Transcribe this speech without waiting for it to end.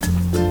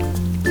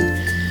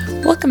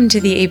Welcome to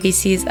the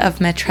ABCs of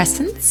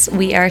Matrescence.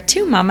 We are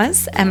two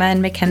mamas, Emma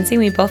and Mackenzie.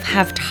 We both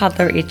have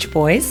toddler-age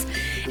boys.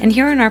 And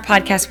here on our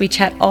podcast, we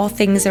chat all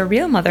things a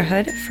real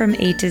motherhood from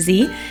A to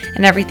Z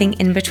and everything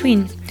in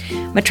between.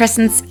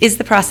 Matrescence is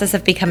the process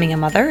of becoming a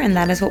mother, and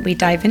that is what we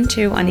dive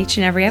into on each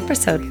and every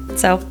episode.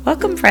 So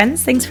welcome,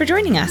 friends. Thanks for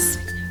joining us.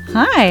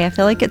 Hi, I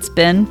feel like it's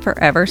been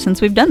forever since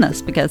we've done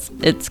this because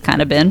it's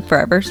kind of been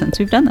forever since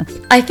we've done this.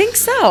 I think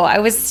so. I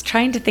was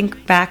trying to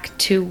think back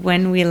to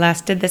when we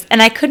last did this,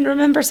 and I couldn't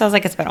remember, so I was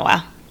like, it's been a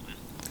while.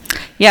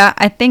 Yeah,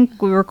 I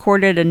think we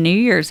recorded a New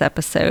Year's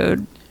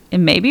episode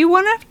and maybe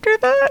one after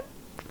that.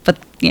 But,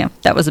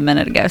 that was a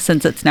minute ago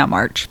since it's now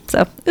March.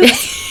 So,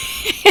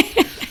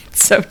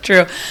 It's so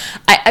true.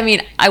 I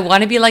mean, I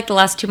want to be like the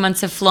last 2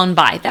 months have flown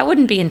by. That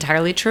wouldn't be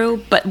entirely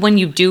true, but when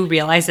you do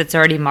realize it's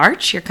already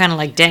March, you're kind of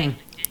like, dang.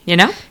 You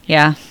know?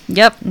 Yeah.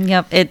 Yep.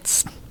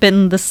 It's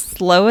been the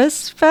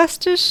slowest,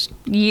 fastest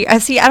year. I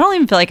don't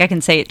even feel like I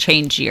can say it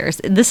changed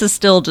years. This is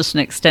still just an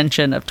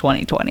extension of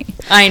 2020.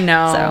 I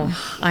know.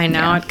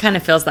 Yeah. It kind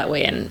of feels that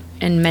way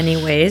in many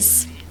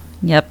ways.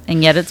 Yep.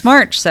 And yet it's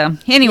March. So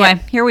anyway,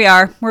 Here we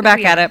are. We're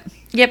back at it.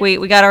 Yep.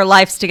 We got our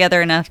lives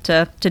together enough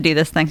to do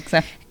this thing.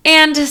 So.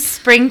 And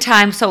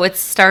springtime, so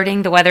it's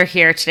starting. The weather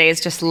here today is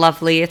just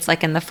lovely. It's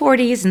like in the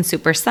 40s and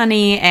super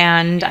sunny.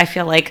 And I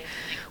feel like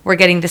we're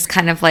getting this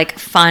kind of like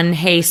fun,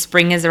 hey,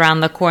 spring is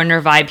around the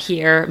corner vibe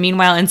here.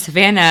 Meanwhile, in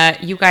Savannah,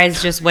 you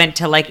guys just went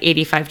to like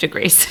 85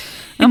 degrees.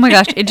 Oh my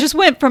gosh. It just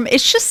went from,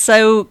 it's just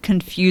so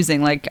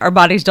confusing. Like our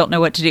bodies don't know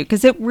what to do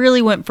because it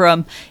really went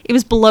from, it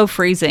was below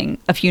freezing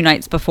a few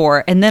nights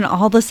before. And then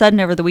all of a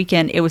sudden over the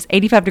weekend, it was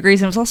 85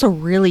 degrees and it was also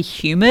really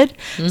humid.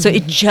 Mm-hmm. So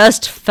it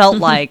just felt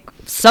like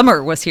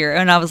summer was here.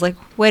 And I was like,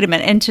 wait a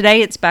minute. And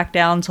today it's back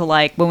down to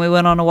like, when we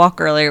went on a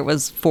walk earlier, it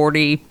was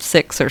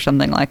 46 or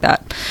something like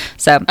that.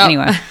 So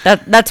anyway,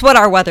 that's what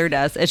our weather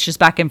does. It's just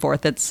back and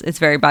forth. It's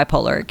very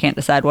bipolar. It can't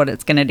decide what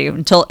it's going to do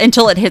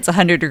until it hits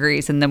 100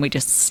 degrees. And then we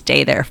just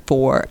stay there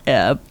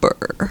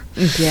forever.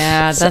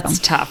 Yeah, that's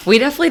tough. We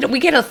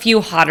get a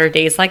few hotter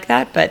days like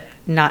that, but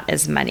not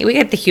as many. We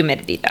get the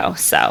humidity though.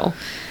 So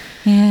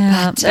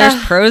yeah,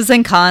 there's pros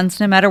and cons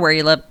no matter where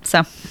you live.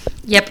 So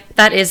yep,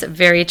 that is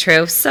very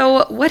true.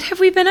 So what have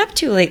we been up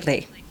to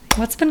lately?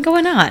 What's been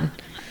going on?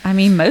 I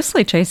mean,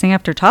 mostly chasing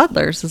after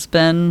toddlers has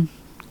been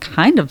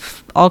kind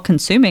of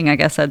all-consuming, I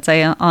guess I'd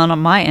say, on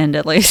my end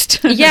at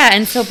least. Yeah,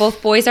 and so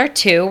both boys are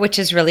 2, which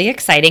is really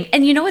exciting.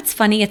 And you know what's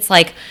funny? It's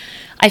like,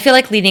 I feel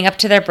like leading up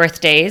to their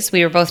birthdays,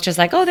 we were both just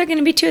like, oh, they're going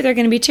to be 2, they're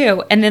going to be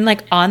 2. And then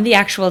like on the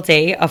actual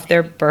day of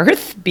their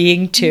birth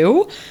being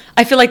 2,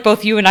 I feel like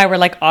both you and I were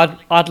like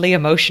oddly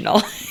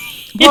emotional.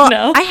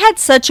 Well, I had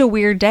such a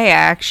weird day. I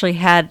actually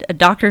had a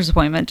doctor's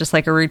appointment, just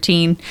like a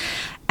routine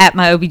at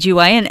my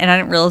OBGYN, and I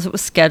didn't realize it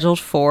was scheduled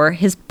for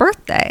his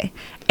birthday.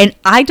 And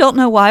I don't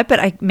know why, but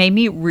it made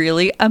me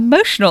really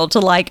emotional to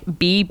like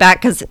be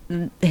back because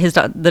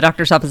the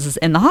doctor's office is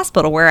in the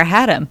hospital where I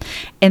had him.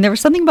 And there was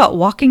something about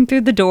walking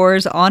through the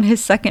doors on his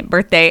 2nd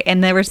birthday,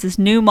 and there was this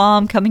new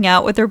mom coming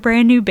out with her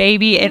brand new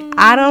baby, and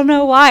I don't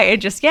know why. It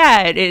just,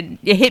 it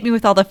hit me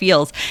with all the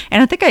feels.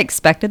 And I think I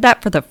expected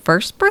that for the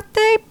 1st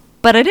birthday,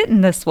 but I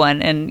didn't this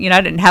one. And, I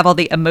didn't have all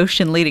the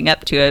emotion leading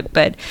up to it.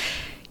 But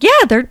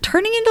yeah, they're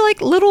turning into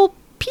like little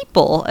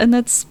people, and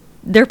that's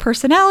their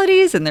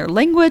personalities and their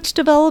language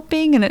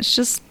developing, and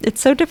it's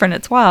so different.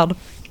 It's wild.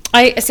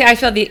 I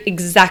feel the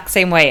exact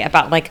same way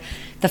about like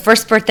the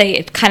 1st birthday.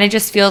 It kind of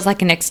just feels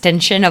like an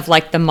extension of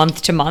like the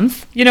month to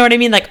month. You know what I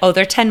mean? Like, oh,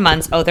 they're 10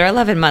 months. Oh, they're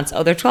 11 months.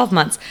 Oh, they're 12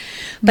 months.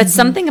 But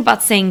something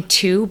about saying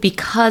 2,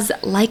 because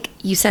like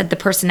you said, the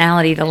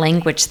personality, the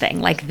language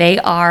thing, like they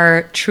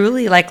are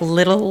truly like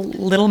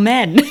little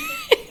men.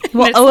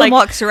 Well, Owen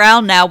walks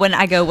around now when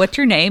I go, what's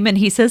your name? And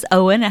he says,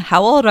 Owen,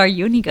 how old are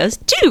you? And he goes,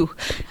 2.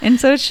 And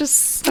so it's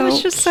just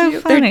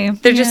so funny.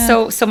 They're just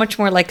so much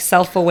more like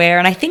self-aware.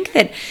 And I think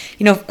that,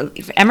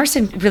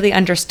 Emerson really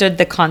understood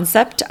the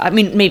concept. I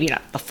mean, maybe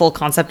not the full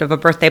concept of a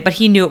birthday, but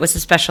he knew it was a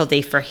special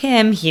day for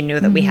him. He knew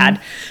that we had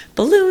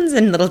balloons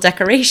and little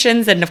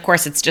decorations. And of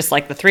course, it's just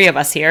like the 3 of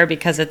us here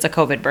because it's a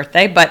COVID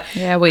birthday. But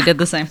yeah, we did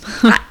the same.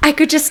 I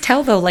could just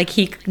tell, though, like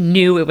he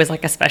knew it was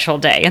like a special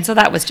day. And so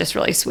that was just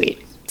really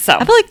sweet. So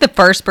I feel like the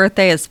 1st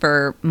birthday is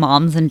for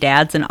moms and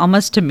dads, and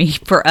almost to me,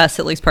 for us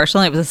at least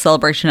personally, it was a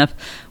celebration of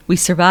we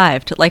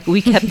survived. Like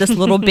we kept this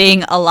little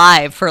being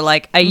alive for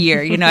like a year.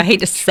 I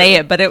hate to say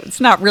it, but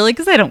it's not really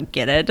because I don't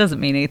get it. It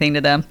doesn't mean anything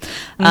to them.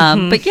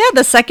 But yeah,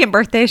 the 2nd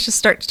birthday just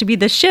starts to be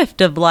the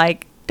shift of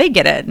like, they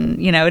get it.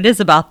 And, it is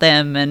about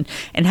them and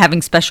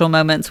having special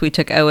moments. We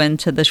took Owen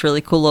to this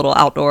really cool little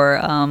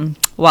outdoor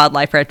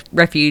wildlife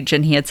refuge,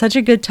 and he had such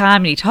a good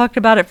time, and he talked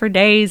about it for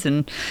days.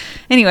 And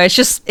anyway,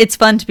 it's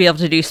fun to be able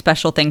to do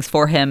special things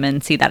for him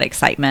and see that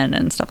excitement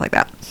and stuff like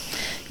that.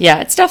 Yeah,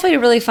 it's definitely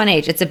a really fun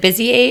age. It's a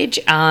busy age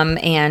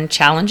and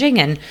challenging,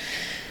 and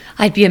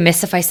I'd be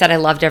amiss if I said I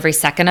loved every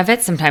second of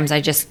it. Sometimes I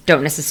just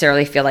don't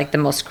necessarily feel like the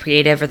most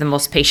creative or the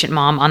most patient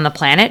mom on the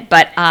planet.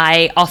 But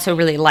I also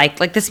really like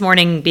this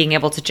morning being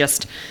able to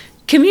just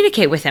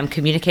communicate with him,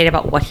 communicate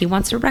about what he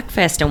wants for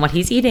breakfast and what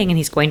he's eating, and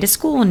he's going to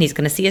school and he's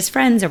going to see his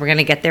friends, and we're going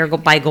to get there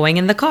by going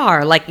in the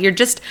car. Like, you're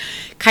just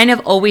kind of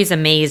always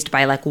amazed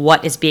by like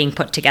what is being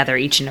put together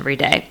each and every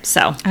day.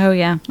 So oh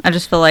yeah, I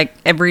just feel like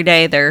every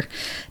day they're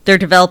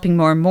developing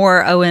more and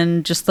more.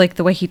 Owen, just like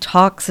the way he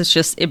talks,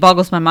 it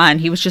boggles my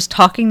mind. He was just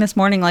talking this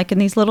morning like in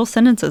these little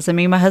sentences. I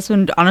mean, my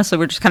husband, honestly,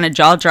 we're just kind of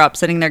jaw dropped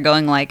sitting there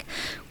going like,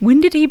 when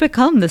did he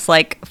become this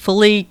like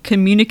fully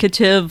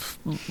communicative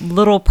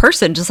little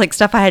person? Just like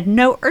stuff I had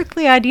no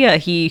earthly idea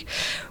he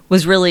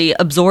was really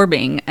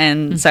absorbing.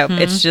 And so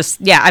it's just,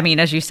 yeah, I mean,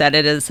 as you said,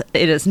 it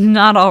is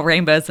not all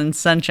rainbows and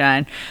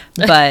sunshine,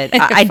 but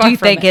I do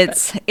think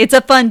it's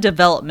a fun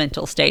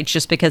developmental stage,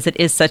 just because it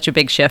is such a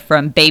big shift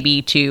from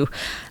baby to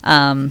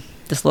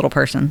this little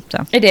person.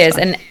 So it is.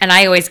 And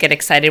I always get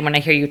excited when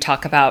I hear you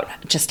talk about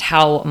just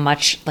how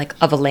much like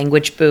of a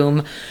language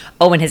boom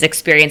Owen has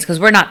experienced, because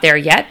we're not there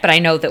yet, but I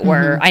know that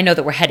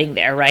we're heading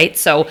there, right?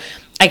 So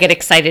I get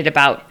excited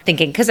about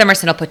thinking, because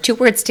Emerson will put two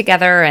words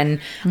together, and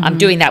I'm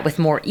doing that with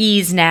more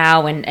ease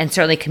now, and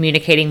certainly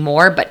communicating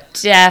more, but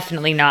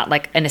definitely not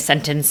like in a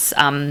sentence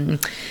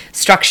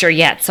structure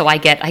yet. So I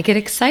get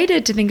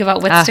excited to think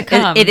about what's to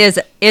come.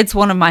 It's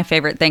one of my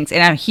favorite things,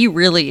 and he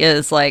really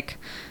is like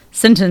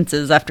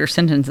sentences after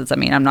sentences. I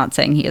mean, I'm not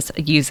saying he is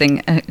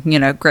using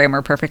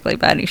grammar perfectly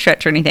by any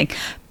stretch or anything,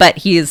 but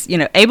he is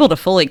able to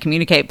fully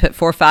communicate, put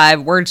 4 or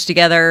 5 words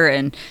together,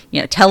 and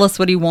tell us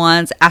what he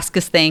wants, ask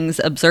us things,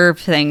 observe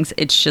things.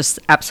 It's just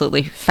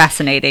absolutely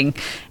fascinating.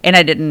 And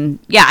I didn't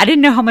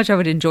know how much I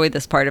would enjoy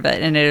this part of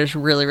it, and it is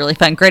really, really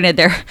fun. Granted,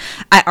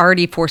 I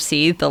already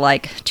foresee the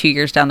like 2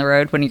 years down the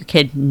road when your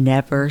kid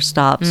never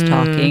stops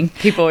talking.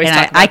 People always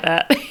talk about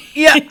that.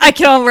 Yeah, I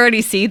can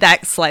already see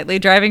that slightly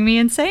driving me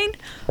insane.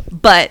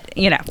 But,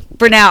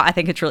 for now, I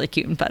think it's really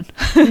cute and fun.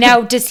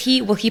 Now,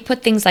 will he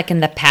put things like in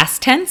the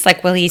past tense?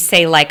 Like, will he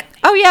say like,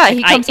 oh yeah,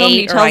 he comes home and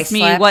he tells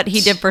me what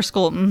he did for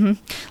school. Mm-hmm.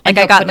 Like,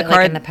 I got in the car.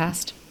 Like in the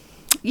past?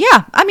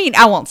 Yeah, I mean,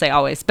 I won't say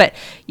always, but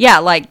yeah,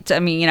 like, I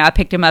mean, I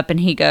picked him up and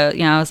he goes,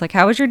 I was like,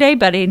 how was your day,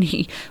 buddy? And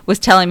he was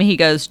telling me, he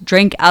goes,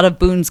 drank out of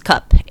Boone's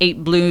cup,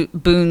 ate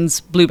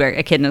Boone's blueberry,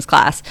 a kid in his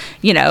class,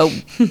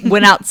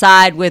 went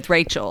outside with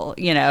Rachel,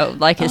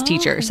 like his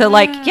teacher. So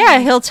like, yeah,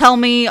 he'll tell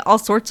me all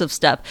sorts of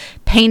stuff.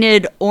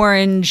 Painted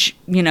orange,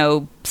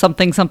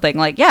 something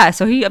like, yeah.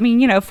 So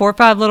 4 or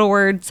 5 little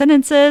word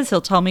sentences.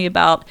 He'll tell me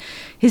about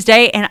his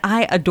day, and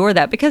I adore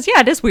that, because yeah,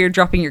 it is weird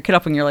dropping your kid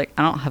off when you're like,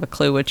 I don't have a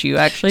clue what you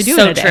actually do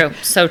in a day.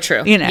 So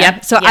true.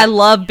 Yep. So I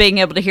love being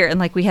able to hear it. And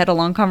like, we had a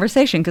long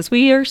conversation because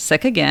we are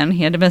sick again.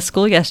 He had to miss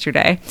school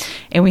yesterday,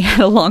 and we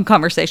had a long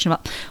conversation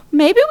about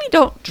maybe we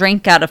don't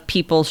drink out of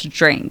people's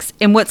drinks.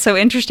 And what's so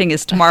interesting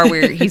is tomorrow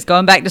he's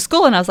going back to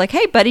school, and I was like,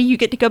 hey buddy, you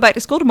get to go back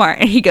to school tomorrow.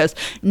 And he goes,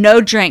 no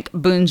drink,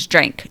 Boone's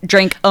drink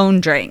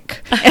own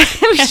drink.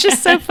 It was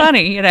just so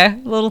funny,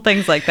 little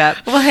things like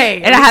that. Well,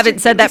 hey, and I haven't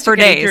said that for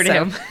days.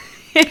 So.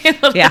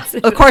 Yeah,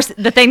 of course,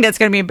 the thing that's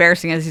going to be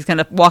embarrassing is he's going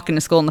to walk into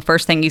school and the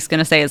first thing he's going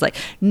to say is like,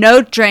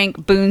 no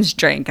drink, Boone's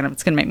drink. And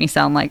it's going to make me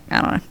sound like,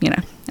 I don't know,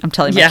 I'm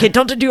telling my kid,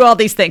 don't do all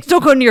these things.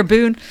 Don't go near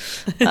Boone.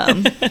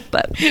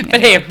 But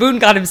hey, if Boone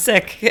got him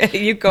sick,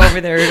 you go over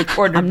there and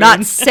corner I'm Boone.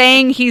 not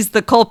saying he's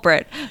the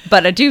culprit,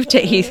 but I do.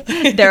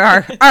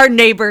 They're our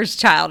neighbor's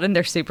child, and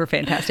they're super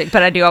fantastic.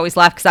 But I do always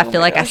laugh because I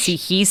feel like I see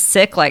he's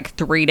sick like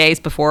 3 days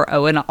before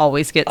Owen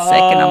always gets sick,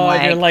 and I'm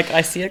like, you're like,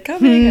 I see it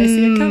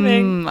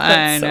coming.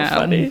 That's I know. So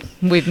funny.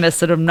 We've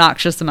missed an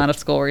obnoxious amount of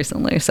school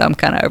recently, so I'm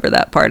kind of over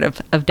that part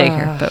of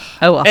daycare. But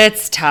oh well,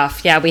 it's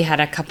tough. Yeah, we've had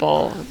a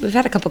couple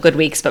good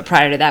weeks, but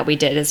prior to that we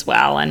did as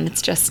well, and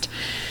it's just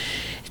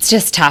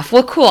tough.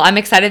 Well, cool. I'm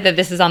excited that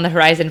this is on the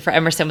horizon for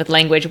Emerson with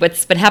language.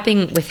 What's been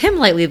happening with him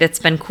lately that's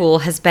been cool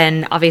has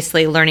been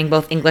obviously learning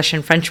both English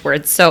and French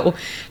words. So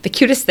the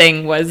cutest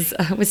thing was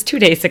 2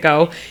 days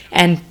ago,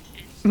 and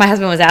my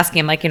husband was asking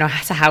him, like,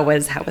 so how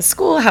was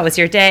school? How was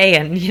your day?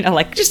 And,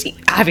 like, just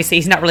obviously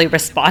he's not really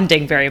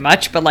responding very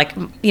much, but like,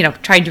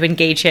 trying to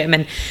engage him.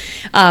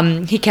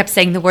 And he kept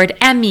saying the word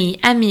ami,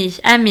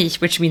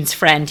 which means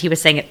friend. He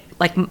was saying it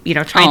like,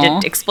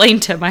 trying to explain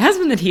to my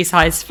husband that he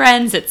saw his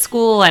friends at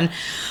school. And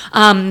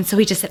so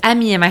he just said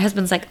ami. And my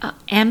husband's like,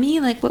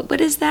 ami? Like,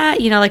 what is that?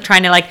 Like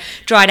trying to like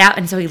draw it out.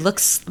 And so he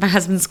looks my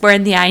husband square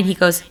in the eye and he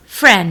goes,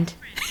 friend.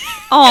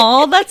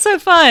 Oh, that's so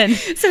fun.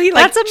 So he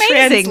like that's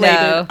amazing translated.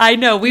 though. I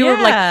know. We were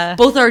like,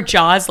 both our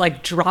jaws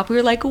like dropped. We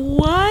were like,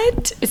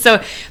 what?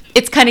 So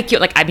it's kind of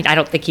cute. Like, I mean, I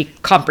don't think he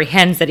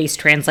comprehends that he's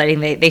translating.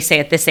 They say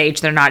at this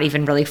age, they're not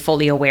even really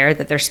fully aware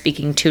that they're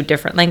speaking 2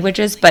 different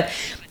languages, but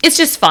it's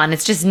just fun.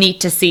 It's just neat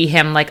to see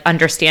him like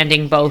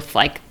understanding both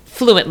like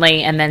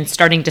fluently and then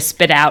starting to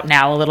spit out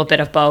now a little bit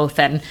of both.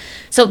 And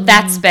so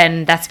that's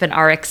been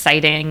our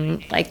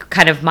exciting like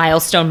kind of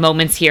milestone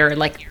moments here,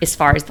 like as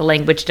far as the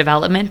language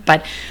development.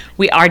 But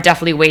we are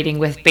definitely waiting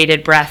with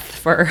bated breath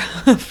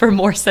for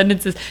more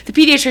sentences. The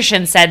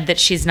pediatrician said that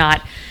she's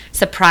not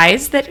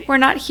surprised that we're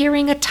not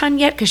hearing a ton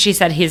yet, because she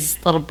said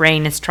his little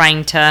brain is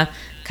trying to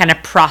kind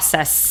of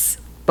process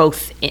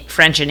both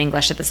French and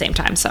English at the same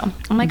time. So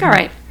I'm like, all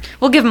right,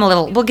 we'll give him a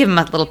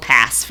little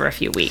pass for a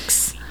few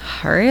weeks.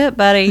 hurry up,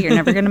 buddy. You're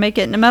never going to make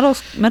it into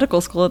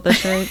medical school at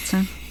this rate.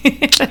 So.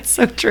 That's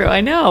so true.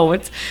 I know.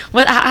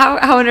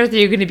 How on earth are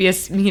you going to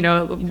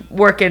be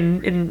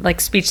working in like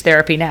speech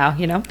therapy now,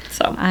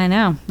 So I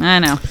know.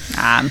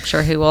 I'm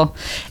sure he will.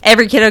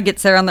 Every kiddo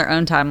gets there on their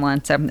own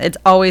timeline. So it's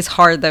always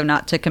hard though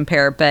not to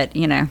compare, but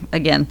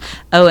again,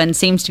 Owen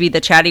seems to be the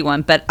chatty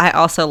one, but I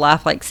also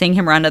laugh like seeing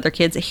him around other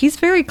kids. He's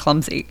very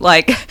clumsy.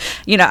 Like,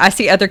 I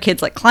see other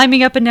kids like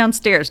climbing up and down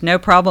stairs, no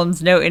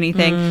problems, no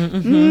anything.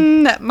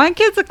 Mm-hmm. My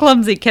kid's a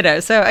clumsy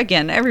kiddo. So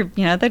again,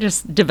 they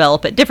just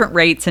develop at different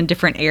rates and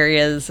different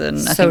areas, and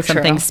I think some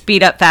things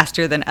speed up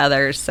faster than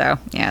others. So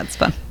yeah, it's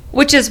fun.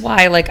 Which is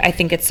why, I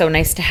think it's so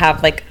nice to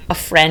have, a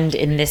friend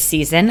in this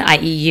season,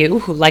 i.e. you,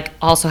 who,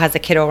 also has a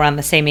kiddo around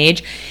the same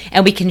age.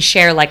 And we can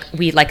share,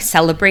 we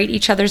celebrate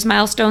each other's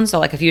milestones.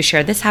 So, if you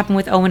share this happened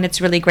with Owen,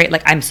 it's really great.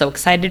 I'm so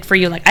excited for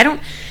you. I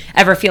don't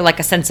ever feel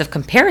a sense of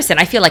comparison.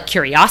 I feel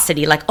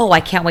curiosity, oh,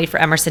 I can't wait for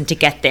Emerson to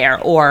get there.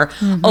 Or,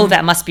 oh,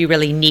 that must be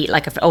really neat.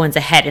 If Owen's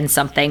ahead in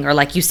something.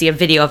 Or, you see a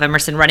video of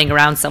Emerson running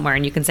around somewhere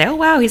and you can say, oh,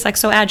 wow, he's,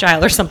 so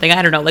agile or something.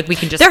 I don't know. We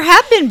can just... There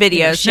have been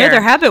videos. No,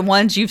 there have been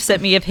ones you've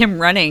sent me of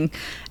him running.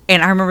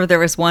 And I remember there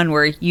was one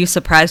where you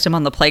surprised him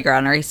on the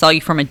playground, or he saw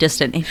you from a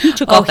distance, and he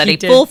took off at a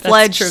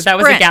full-fledged sprint.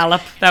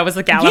 That was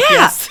a gallop.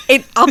 Yeah.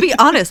 Yes. I'll be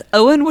honest,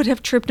 Owen would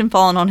have tripped and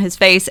fallen on his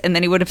face, and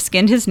then he would have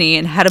skinned his knee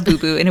and had a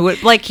boo-boo. And it would,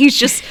 he's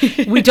just,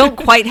 we don't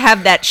quite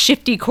have that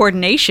shifty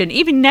coordination,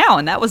 even now,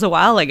 and that was a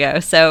while ago.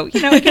 So,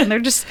 again, they're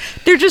just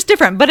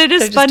different, but it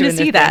is fun to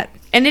see that.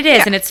 And it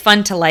is, and it's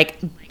fun to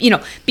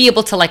be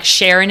able to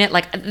share in it.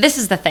 This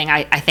is the thing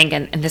I think,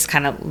 and this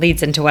kind of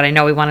leads into what I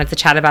know we wanted to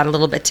chat about a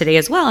little bit today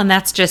as well. And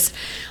that's just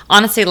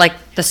honestly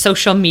the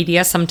social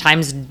media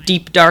sometimes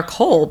deep dark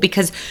hole,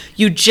 because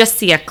you just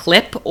see a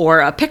clip or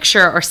a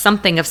picture or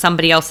something of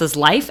somebody else's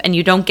life and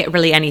you don't get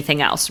really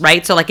anything else,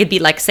 right? So it'd be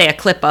say a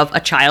clip of a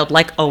child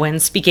like Owen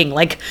speaking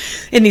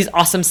in these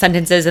awesome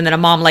sentences, and then a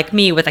mom like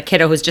me with a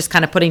kiddo who's just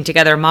kind of putting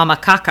together mama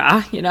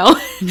caca,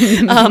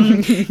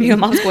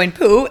 mom's going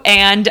poo.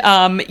 And,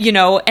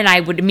 and I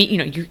would meet,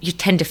 you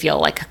tend to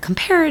feel a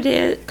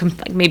comparative,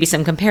 maybe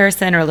some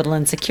comparison or a little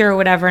insecure or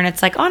whatever. And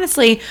it's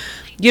honestly,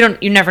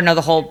 you never know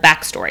the whole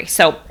backstory.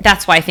 So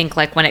that's why I think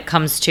when it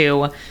comes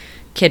to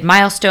kid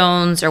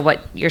milestones or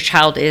what your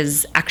child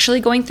is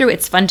actually going through,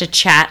 it's fun to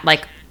chat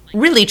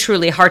really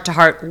truly heart to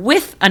heart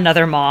with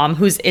another mom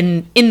who's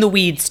in the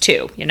weeds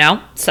too,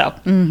 So.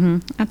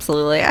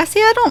 Absolutely. I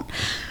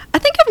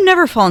think I've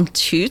never fallen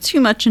too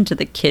much into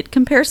the kid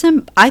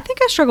comparison. I think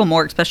I struggle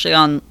more, especially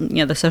on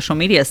the social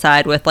media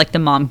side, with the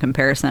mom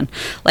comparison.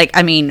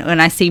 When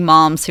I see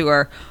moms who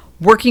are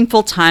working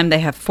full time, they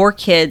have 4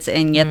 kids,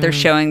 and yet they're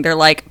showing their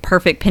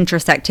perfect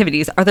Pinterest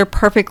activities. Are there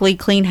perfectly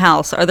clean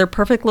house? Are there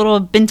perfect little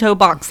bento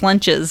box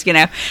lunches?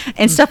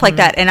 And stuff like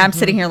that. And I'm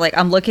sitting here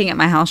I'm looking at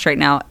my house right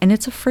now, and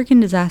it's a freaking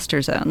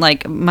disaster zone.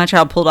 My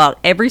child pulled out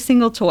every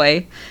single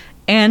toy.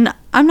 And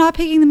I'm not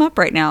picking them up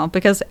right now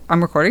because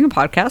I'm recording a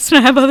podcast and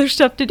I have other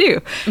stuff to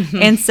do.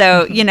 And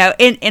so,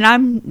 and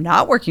I'm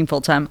not working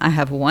full time. I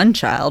have 1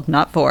 child,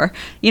 not 4,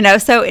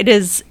 so it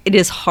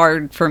is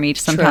hard for me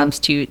sometimes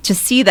to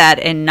see that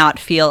and not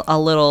feel a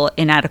little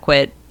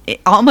inadequate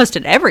almost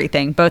at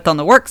everything, both on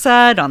the work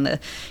side, on the,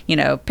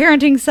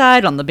 parenting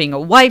side, on the being a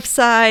wife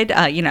side,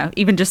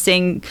 even just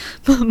seeing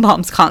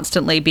moms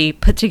constantly be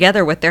put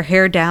together with their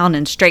hair down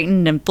and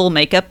straightened and full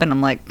makeup. And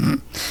I'm like,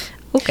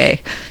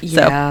 okay.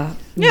 Yeah.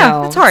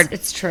 No, it's hard.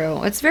 It's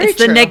true. It's very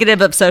true. The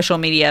negative of social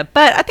media,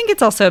 but I think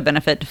it's also a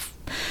benefit.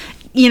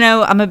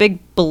 I'm a big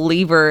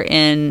believer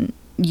in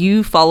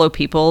you follow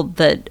people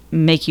that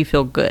make you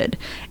feel good.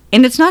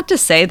 And it's not to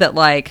say that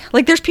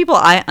there's people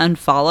I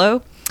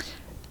unfollow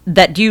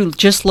that do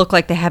just look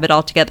like they have it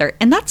all together.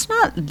 And that's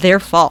not their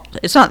fault.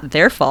 It's not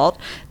their fault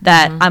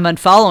that I'm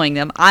unfollowing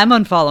them. I'm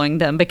unfollowing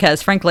them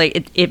because,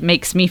 frankly, it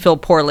makes me feel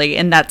poorly.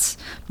 And that's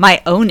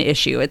my own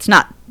issue. It's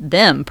not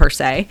them per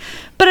se.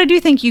 But I do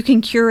think you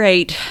can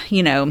curate,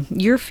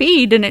 your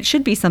feed, and it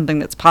should be something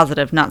that's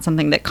positive, not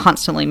something that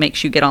constantly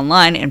makes you get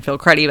online and feel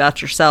cruddy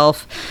about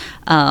yourself.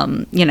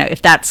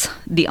 If that's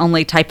the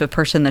only type of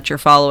person that you're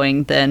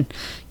following, then,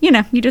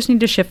 you just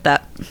need to shift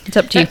that. It's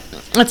up to you.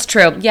 That's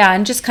true. Yeah.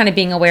 And just kind of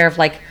being aware of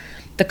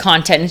the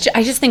content.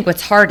 I just think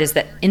what's hard is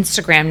that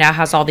Instagram now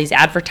has all these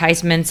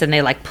advertisements and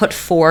they put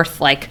forth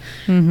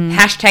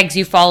hashtags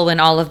you follow and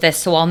all of this.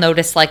 So I'll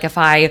notice if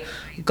I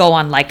go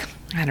on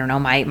I don't know,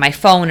 my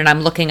phone and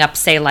I'm looking up,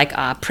 say,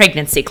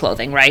 pregnancy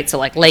clothing, right? So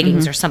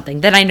leggings or something.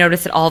 Then I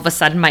notice that all of a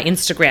sudden my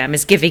Instagram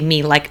is giving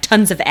me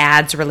tons of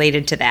ads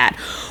related to that,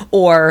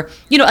 or,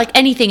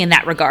 anything in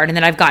that regard. And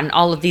then I've gotten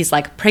all of these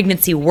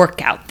pregnancy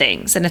workout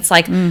things. And it's I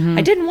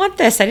didn't want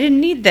this. I didn't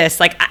need this.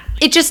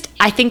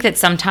 I think that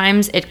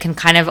sometimes it can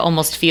kind of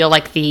almost feel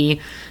the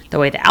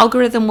way the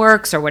algorithm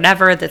works or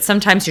whatever, that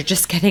sometimes you're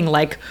just getting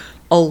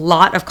a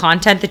lot of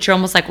content that you're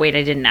almost wait,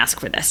 I didn't ask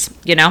for this,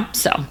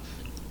 So.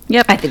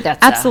 Yep. I think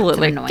that's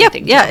absolutely an annoying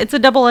thing. Yeah, it's a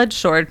double-edged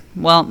sword.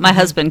 Well, my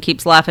husband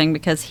keeps laughing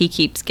because he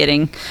keeps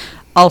getting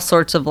all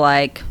sorts of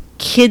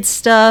kid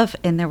stuff,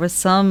 and there was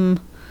some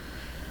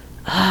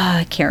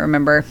I can't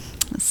remember.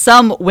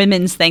 some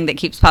women's thing that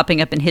keeps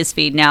popping up in his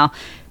feed now.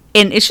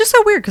 And it's just so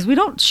weird because we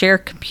don't share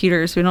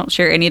computers. We don't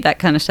share any of that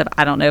kind of stuff.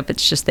 I don't know if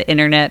it's just the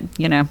internet,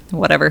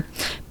 whatever.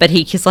 But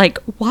he's like,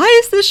 why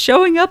is this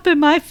showing up in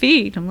my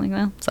feed? I'm like,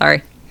 well,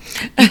 sorry.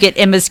 You get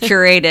Emma's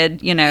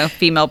curated,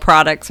 female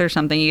products or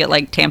something. You get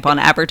like tampon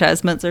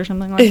advertisements or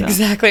something like that.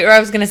 Exactly. Or I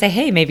was going to say,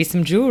 hey, maybe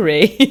some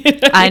jewelry.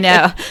 I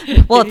know.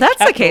 Well, if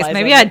that's the case,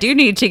 maybe I do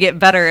need to get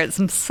better at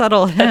some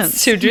subtle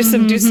hints. To do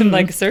some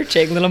like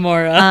searching, a little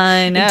more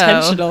I know.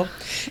 intentional.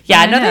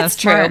 Yeah, no, that's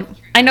smart. true.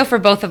 I know for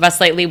both of us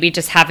lately, we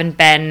just haven't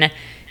been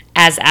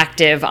as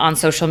active on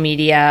social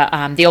media.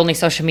 The only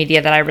social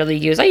media that I really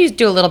use, I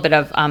do a little bit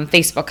of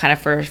Facebook kind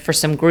of for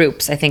some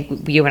groups. I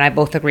think you and I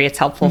both agree it's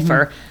helpful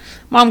for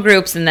mom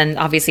groups. And then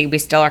obviously we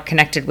still are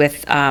connected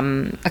with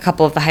a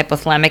couple of the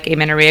hypothalamic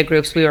amenorrhea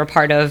groups we were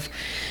part of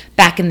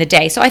back in the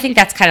day. So I think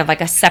that's kind of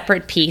like a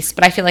separate piece.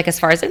 But I feel like as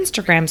far as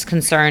Instagram's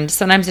concerned,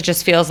 sometimes it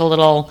just feels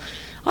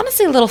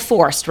honestly a little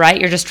forced, right?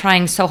 You're just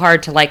trying so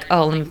hard to like,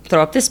 oh, let me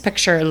throw up this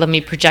picture, let me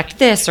project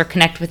this or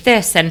connect with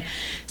this. And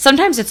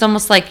sometimes it's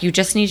almost like you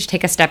just need to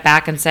take a step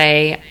back and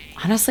say,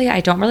 honestly,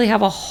 I don't really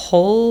have a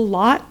whole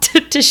lot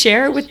to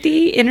share with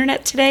the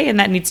internet today, and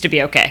that needs to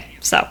be okay.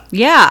 So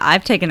yeah,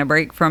 I've taken a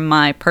break from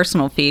my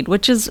personal feed,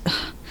 which is,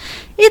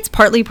 it's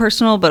partly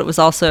personal, but it was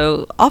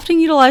also often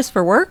utilized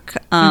for work.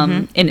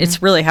 And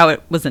it's really how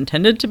it was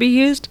intended to be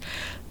used.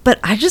 But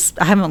I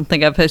don't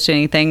think I've posted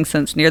anything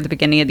since near the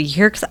beginning of the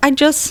year because I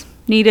just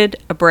needed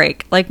a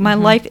break. Like, my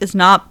life is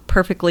not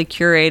perfectly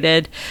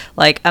curated.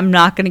 Like, I'm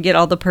not going to get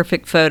all the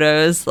perfect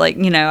photos. Like,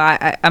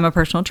 I'm a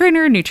personal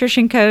trainer,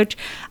 nutrition coach.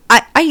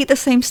 I eat the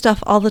same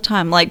stuff all the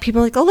time. Like, people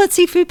are like, oh, let's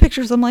see food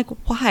pictures. I'm like,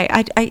 why?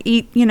 I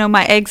eat,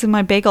 my eggs and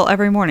my bagel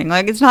every morning.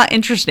 Like, it's not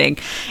interesting.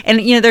 And,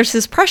 there's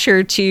this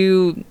pressure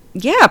to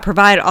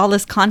provide all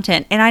this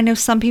content. And I know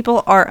some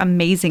people are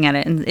amazing at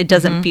it and it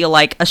doesn't feel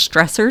like a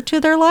stressor to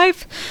their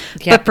life.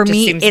 Yeah, but for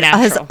me, it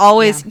has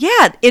always,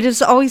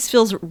 it always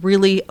feels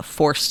really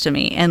forced to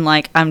me. And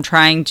like, I'm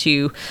trying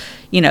to,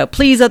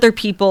 please other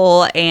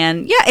people.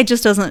 And it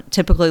just doesn't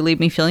typically leave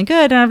me feeling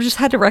good. And I've just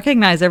had to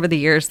recognize over the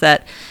years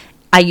that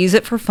I use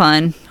it for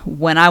fun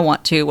when I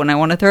want to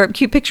throw up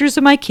cute pictures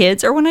of my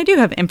kids, or when I do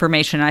have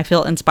information I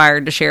feel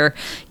inspired to share,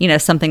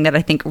 something that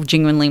I think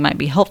genuinely might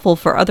be helpful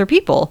for other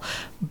people.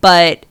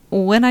 But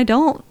when I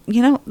don't,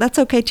 that's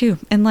okay too.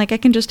 And like, I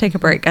can just take a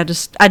break.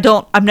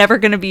 I'm never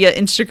going to be an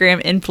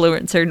Instagram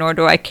influencer, nor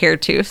do I care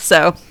to.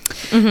 So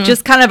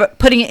just kind of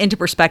putting it into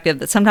perspective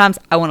that sometimes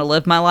I want to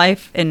live my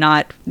life and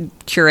not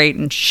curate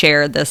and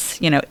share this,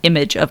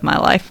 image of my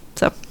life.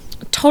 So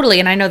totally.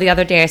 And I know the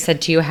other day I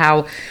said to you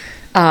how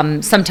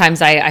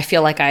sometimes I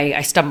feel like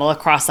I stumble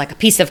across like a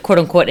piece of quote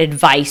unquote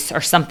advice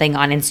or something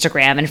on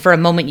Instagram, and for a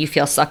moment you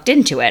feel sucked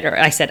into it. Or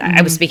I said,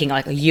 I was speaking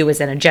like you as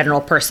in a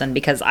general person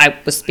because I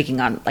was speaking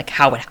on like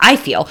how would I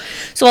feel.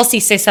 So I'll say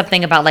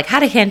something about like how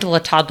to handle a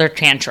toddler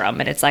tantrum,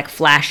 and it's like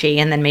flashy,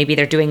 and then maybe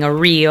they're doing a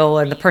reel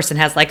and the person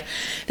has like,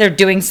 they're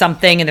doing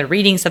something and they're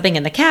reading something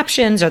in the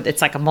captions, or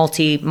it's like a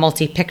multi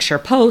picture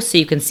post. So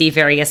you can see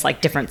various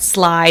like different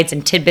slides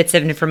and tidbits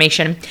of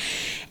information.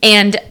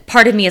 And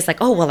part of me is like,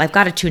 oh, well, I've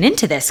got to tune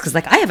into this because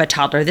like I have a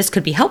toddler, this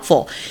could be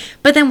helpful.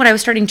 But then what I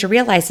was starting to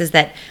realize is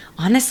that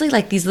honestly,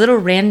 like these little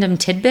random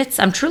tidbits,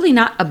 I'm truly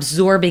not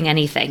absorbing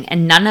anything.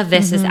 And none of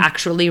this is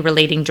actually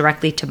relating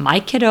directly to my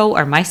kiddo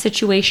or my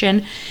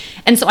situation.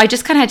 And so I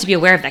just kind of had to be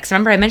aware of that. Because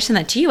remember I mentioned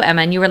that to you,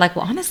 Emma, and you were like,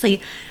 well,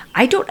 honestly,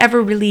 I don't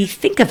ever really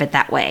think of it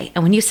that way.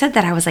 And when you said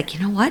that, I was like, you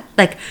know what?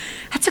 Like,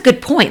 that's a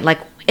good point. Like,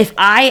 if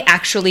I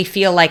actually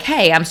feel like,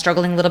 hey, I'm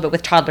struggling a little bit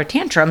with toddler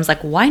tantrums, like,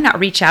 why not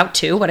reach out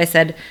to what I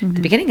said at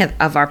the beginning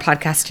of our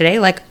podcast today,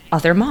 like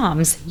other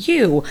moms,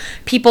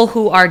 people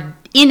who are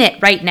in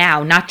it right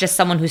now, not just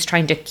someone who's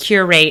trying to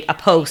curate a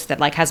post that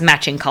like has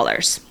matching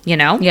colors,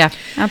 Yeah,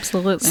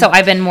 absolutely. So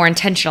I've been more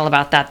intentional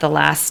about that the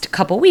last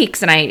couple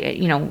weeks. And I,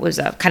 was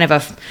a kind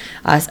of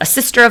a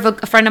sister of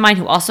a friend of mine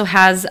who also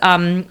has,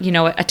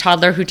 a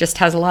toddler who just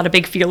has a lot of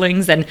big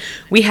feelings. And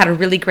we had a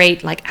really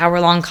great like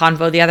hour-long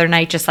convo the other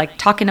night, just like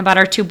talking about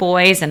our two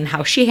boys and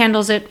how she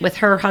handles it with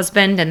her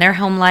husband and their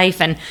home life.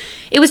 And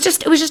it was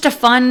just a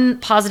fun,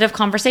 positive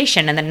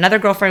conversation. And then another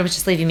girlfriend was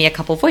just leaving me a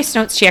couple voice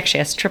notes. She actually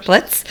has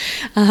triplets.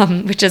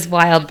 Which is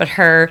wild, but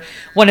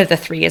one of the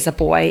three is a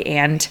boy,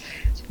 and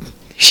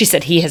she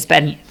said he has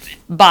been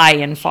by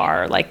and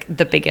far like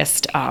the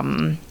biggest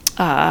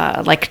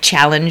like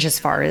challenge as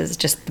far as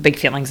just the big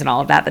feelings and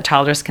all of that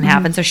toddlers can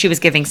have. And so she was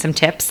giving some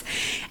tips,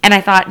 and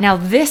I thought, now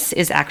this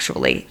is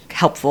actually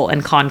helpful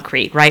and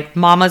concrete, right?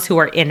 Mamas who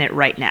are in it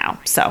right now.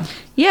 So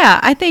yeah,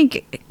 I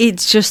think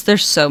it's just,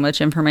 there's so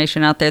much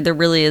information out there. There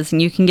really is.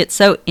 And you can get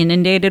so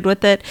inundated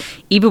with it,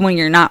 even when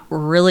you're not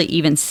really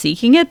even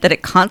seeking it, that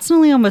it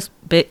constantly almost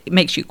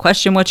makes you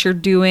question what you're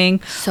doing.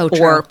 So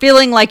true. Or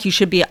feeling like you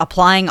should be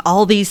applying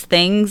all these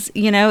things,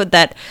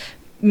 that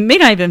may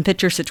not even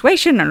fit your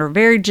situation and are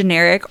very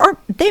generic, or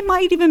they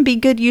might even be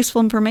good,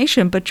 useful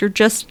information, but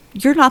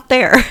you're not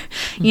there,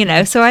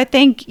 So I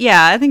think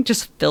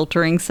just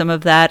filtering some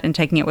of that and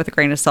taking it with a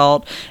grain of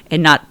salt,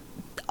 and not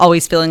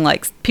always feeling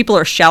like people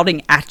are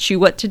shouting at you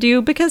what to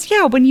do, because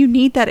when you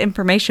need that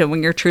information,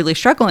 when you're truly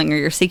struggling or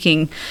you're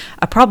seeking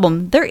a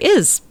problem, there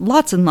is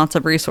lots and lots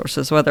of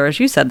resources, whether, as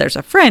you said, there's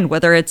a friend,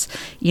 whether it's,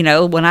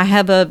 when I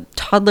have a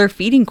toddler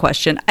feeding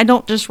question, I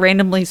don't just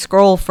randomly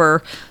scroll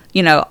for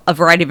a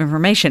variety of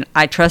information.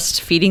 I trust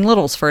Feeding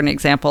Littles, for an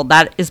example.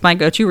 That is my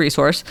go-to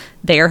resource.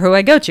 They are who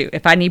I go to.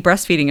 If I need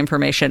breastfeeding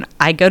information,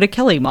 I go to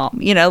Kelly Mom.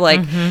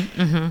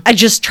 I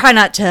just try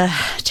not to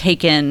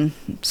take in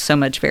so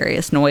much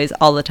various noise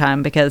all the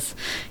time, because,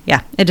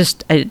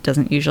 it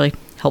doesn't usually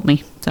help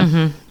me.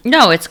 So.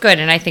 No, it's good.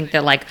 And I think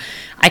that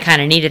I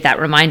kind of needed that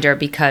reminder,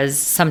 because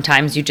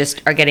sometimes you just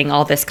are getting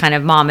all this kind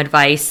of mom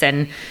advice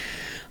and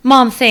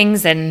mom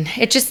things, and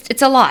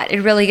it's a lot.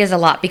 It really is a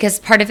lot, because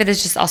part of it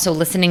is just also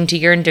listening to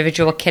your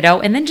individual kiddo,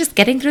 and then just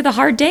getting through the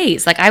hard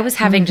days. Like I was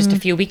having just a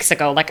few weeks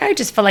ago, I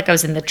just felt like I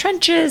was in the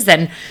trenches,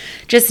 and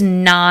just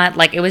not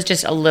it was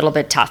just a little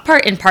bit tough.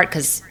 In part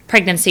because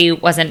pregnancy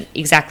wasn't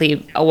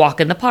exactly a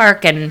walk in the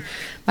park, and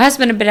my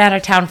husband had been out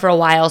of town for a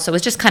while, so it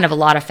was just kind of a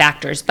lot of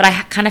factors. But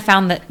I kind of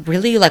found that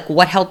really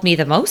what helped me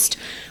the most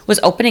was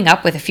opening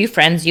up with a few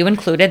friends, you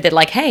included,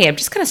 that hey, I'm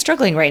just kind of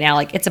struggling right now.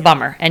 It's a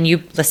bummer. And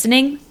you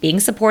listening, being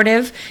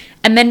supportive,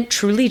 and then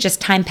truly just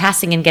time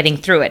passing and getting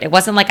through it. It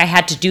wasn't I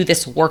had to do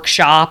this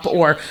workshop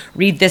or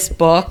read this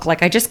book.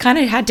 I just kind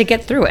of had to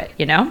get through it,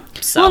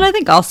 So. Well, and I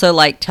think also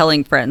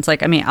telling friends,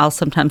 I'll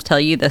sometimes tell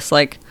you this,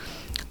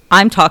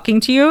 I'm talking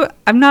to you.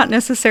 I'm not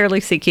necessarily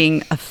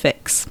seeking a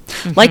fix.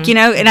 And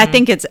I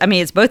think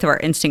it's both of our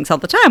instincts all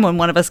the time. When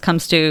one of us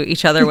comes to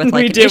each other with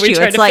an issue,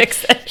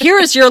 it's here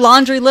is your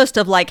laundry list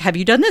of have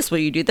you done this? Will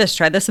you do this?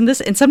 Try this and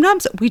this. And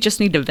sometimes we just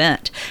need to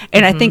vent.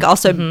 And I think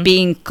also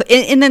being,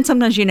 and then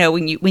sometimes,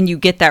 when you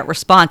get that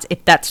response,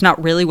 if that's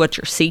not really what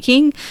you're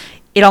seeking,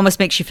 it almost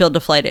makes you feel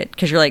deflated,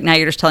 because you're now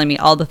you're just telling me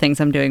all the things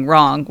I'm doing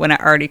wrong when I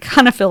already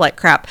kind of feel like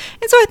crap.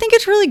 And so I think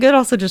it's really good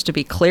also just to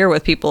be clear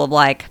with people of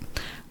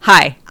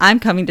hi, I'm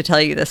coming to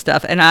tell you this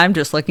stuff, and I'm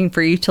just looking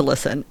for you to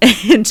listen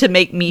and to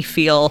make me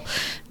feel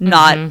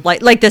not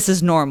like this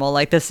is normal.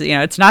 This,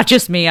 it's not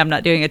just me. I'm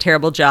not doing a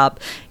terrible job.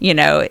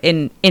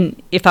 And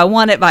if I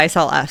want advice,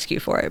 I'll ask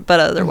you for it. But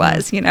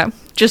otherwise,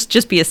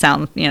 just be a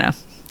sound,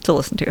 to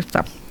listen to.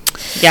 So.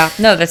 Yeah,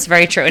 no, that's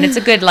very true. And it's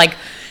a good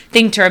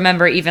thing to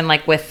remember, even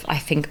with, I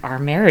think, our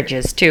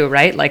marriages too,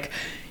 right?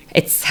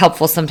 It's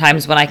helpful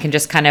sometimes when I can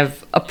just kind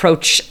of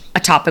approach a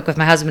topic with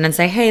my husband and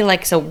say, hey,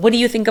 so what do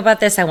you think about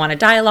this? I want a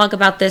dialogue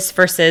about this,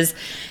 versus,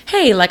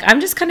 hey, I'm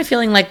just kind of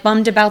feeling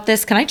bummed about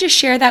this. Can I just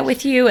share that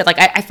with you?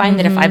 I find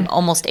that if I'm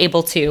almost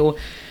able to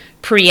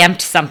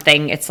preempt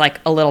something, it's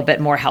a little bit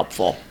more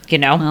helpful,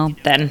 Well,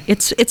 then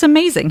it's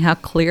amazing how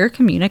clear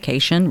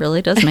communication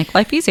really does make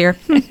life easier.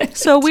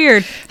 So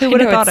weird. Who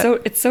would have thought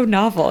it? It's so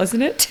novel,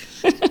 isn't it?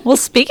 Well,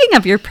 speaking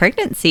of your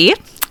pregnancy,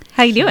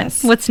 how you doing?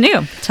 Yes. What's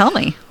new? Tell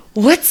me.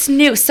 What's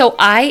new? So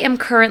I am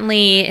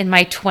currently in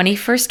my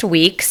 21st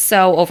week,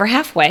 so over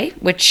halfway,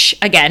 which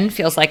again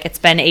feels like it's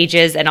been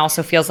ages, and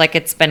also feels like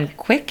it's been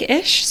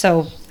quick-ish.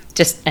 So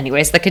just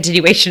anyways, the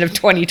continuation of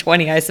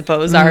 2020, I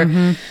suppose, our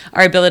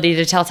ability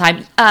to tell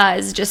time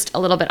is just a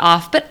little bit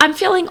off, but I'm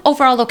feeling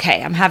overall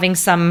okay. I'm having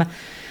some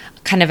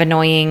kind of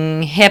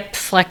annoying hip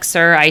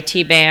flexor,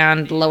 IT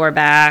band, lower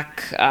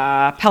back,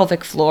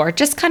 pelvic floor,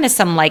 just kind of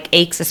some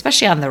aches,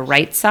 especially on the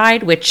right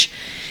side, which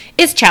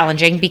is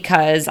challenging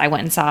because I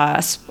went and saw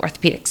an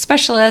orthopedic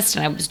specialist,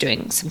 and I was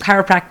doing some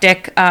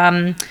chiropractic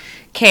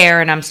care,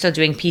 and I'm still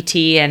doing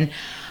PT. And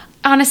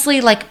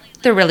honestly,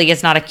 there really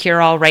is not a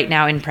cure-all right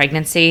now in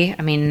pregnancy.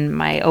 I mean,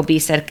 my OB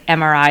said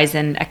MRIs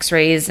and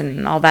x-rays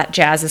and all that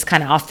jazz is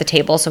kind of off the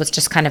table, so it's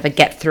just kind of a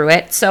get through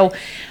it. So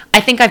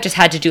I think I've just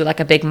had to do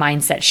a big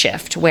mindset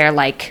shift where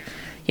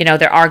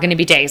there are going to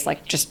be days,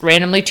 just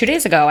randomly 2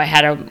 days ago, I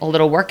had a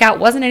little workout,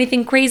 wasn't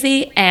anything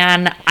crazy,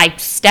 and I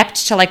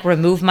stepped to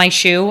remove my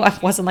shoe.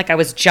 It wasn't I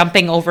was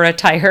jumping over a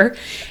tire,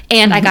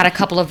 and I got a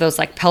couple of those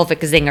pelvic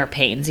zinger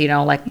pains,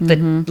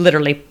 that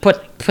literally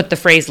put the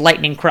phrase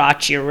lightning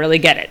crotch, you really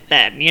get it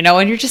then,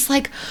 and you're just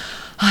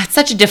it's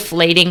such a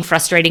deflating,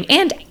 frustrating,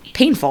 and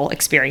painful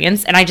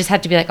experience. And I just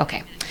had to be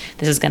okay,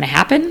 this is going to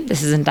happen.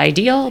 This isn't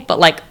ideal,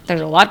 but there's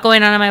a lot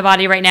going on in my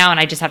body right now, and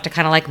I just have to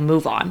kind of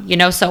move on,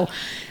 So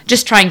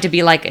just trying to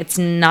be it's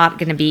not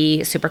going to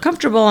be super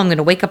comfortable. I'm going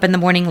to wake up in the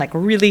morning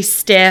really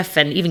stiff,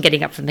 and even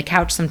getting up from the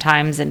couch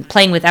sometimes, and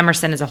playing with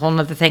Emerson is a whole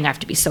nother thing. I have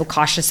to be so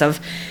cautious of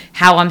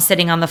how I'm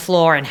sitting on the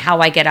floor and how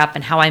I get up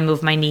and how I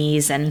move my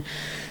knees. And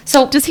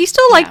so does he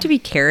still like to be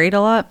carried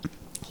a lot?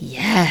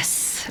 Yes.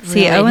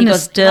 See, really. Owen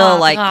is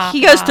still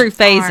he goes through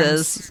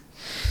phases. Arms.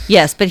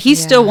 Yes, but he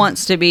still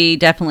wants to be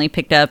definitely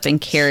picked up and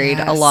carried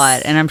a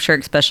lot. And I'm sure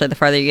especially the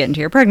farther you get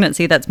into your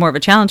pregnancy, that's more of a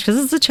challenge, because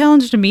it's a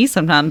challenge to me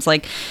sometimes.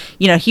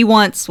 He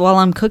wants, while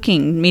I'm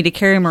cooking, me to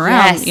carry him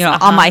around,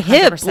 on my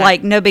hip,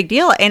 100%. No big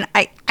deal. And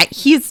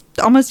he's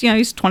almost,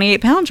 he's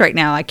 28 pounds right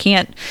now. I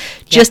can't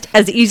just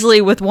as easily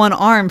with one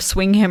arm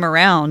swing him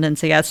around. And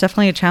so, it's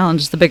definitely a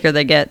challenge the bigger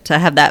they get to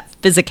have that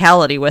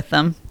physicality with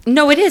them.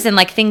 No, it is. And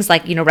things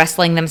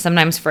wrestling them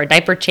sometimes for a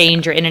diaper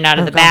change or in and out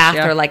of the bath,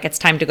 or it's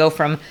time to go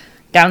from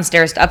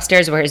downstairs to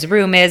upstairs where his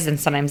room is, and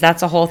sometimes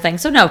that's a whole thing.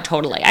 So no,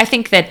 totally. I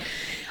think that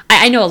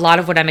I know a lot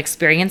of what I'm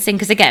experiencing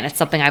because, again, it's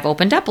something I've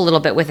opened up a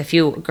little bit with a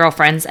few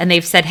girlfriends, and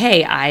they've said,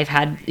 hey, I've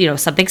had,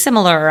 something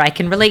similar, or I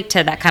can relate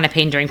to that kind of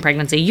pain during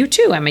pregnancy. You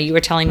too, Emma, you were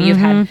telling me you've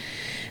had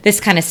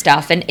this kind of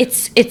stuff, and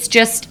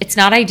it's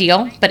not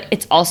ideal, but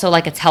it's also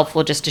like it's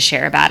helpful just to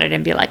share about it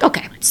and be like,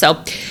 okay.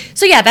 So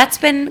yeah, that's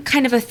been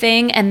kind of a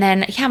thing. And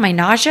then, yeah, my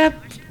nausea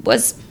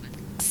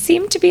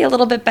seemed to be a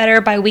little bit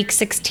better by week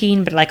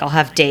 16, but like I'll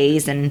have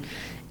days and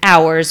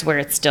hours where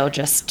it's still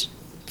just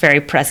very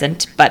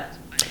present, but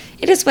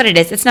it is what it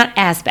is. It's not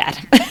as bad.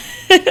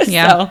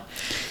 Yeah. So,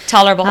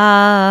 tolerable.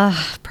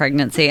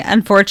 Pregnancy.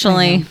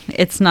 Unfortunately,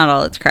 it's not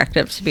all it's cracked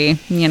up to be.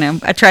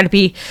 I try to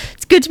be,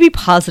 it's good to be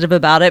positive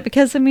about it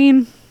because,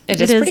 it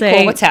is pretty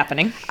cool what's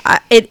happening.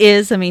 It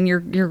is. You're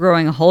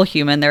growing a whole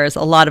human. There is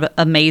a lot of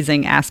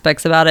amazing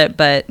aspects about it,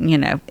 but,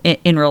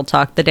 in real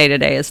talk, the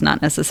day-to-day is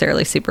not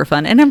necessarily super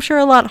fun. And I'm sure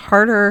a lot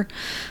harder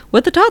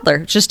with the toddler.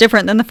 It's just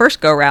different than the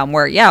first go-round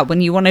where, yeah, when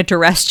you wanted to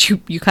rest,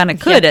 you kind of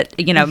could,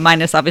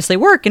 minus obviously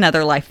work and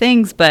other life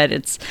things, but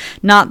it's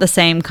not the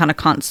same kind of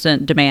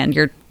constant demand.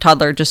 Your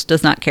toddler just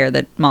does not care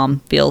that mom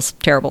feels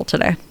terrible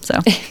today. So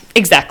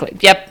Exactly.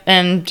 Yep.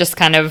 And just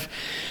kind of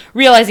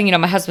realizing,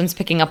 my husband's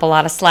picking up a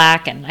lot of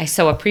slack, and I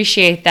so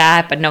appreciate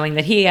that, but knowing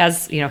that he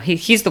has,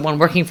 he's the one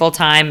working full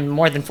time,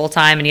 more than full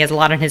time, and he has a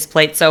lot on his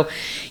plate. So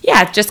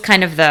yeah, just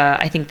kind of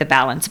I think the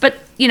balance. But,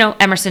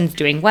 Emerson's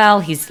doing well.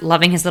 He's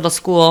loving his little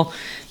school.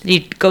 He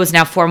goes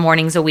now 4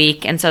 mornings a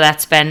week. And so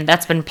that's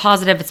been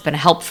positive. It's been a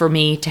help for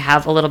me to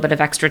have a little bit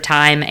of extra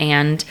time.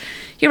 And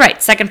you're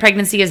right. Second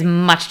pregnancy is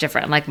much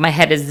different. Like my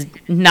head is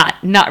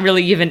not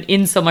really even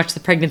in so much the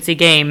pregnancy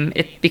game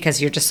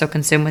because you're just so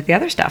consumed with the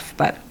other stuff.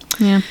 But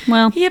yeah,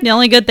 well, the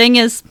only good thing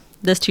is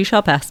this too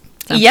shall pass.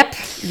 So.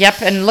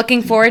 Yep. And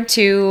looking forward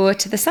to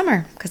the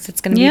summer because it's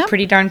going to be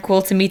pretty darn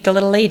cool to meet the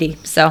little lady.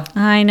 So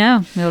I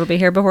know it'll be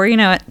here before you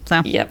know it.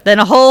 So yep. Then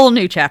a whole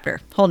new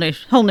chapter, whole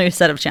new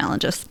set of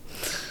challenges.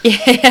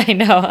 Yeah, I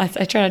know.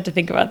 I try not to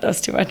think about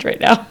those too much right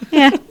now.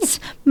 Yeah,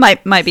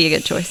 might be a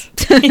good choice.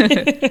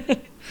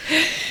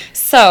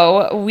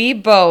 So we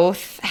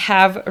both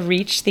have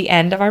reached the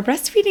end of our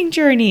breastfeeding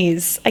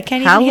journeys. I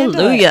can't even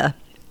Hallelujah.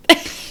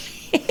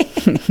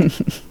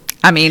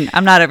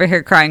 I'm not over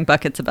here crying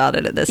buckets about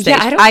it at this stage.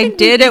 Yeah, I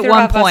did at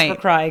one point.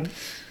 Crying.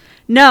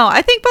 No,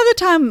 I think by the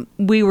time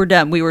we were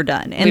done.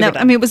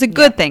 And it was a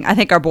good thing. I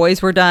think our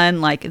boys were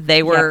done. Like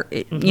they were,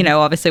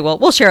 obviously,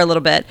 we'll share a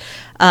little bit.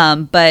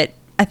 But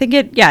I think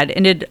it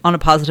ended on a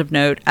positive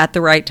note at the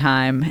right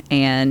time.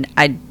 And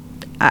I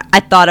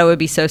thought I would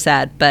be so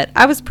sad, but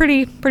I was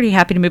pretty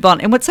happy to move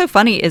on. And what's so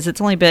funny is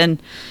it's only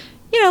been,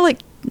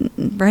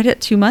 right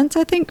at 2 months,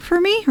 I think, for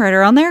me, right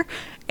around there.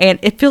 And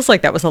it feels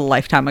like that was a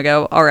lifetime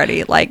ago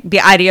already. Like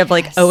the idea of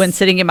Owen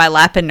sitting in my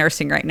lap and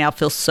nursing right now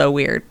feels so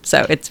weird.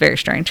 So it's very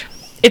strange.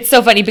 It's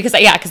so funny because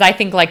I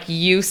think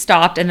you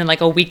stopped and then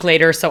a week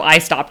later, so I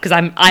stopped because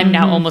I'm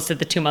now almost at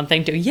the 2 month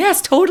thing too.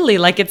 Yes, totally.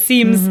 It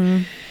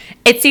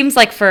seems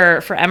like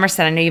for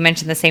Emerson, I know you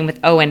mentioned the same with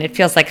Owen. It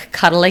feels like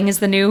cuddling is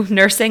the new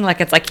nursing.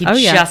 It's like he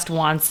just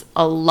wants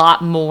a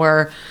lot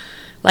more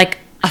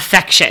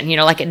affection,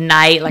 at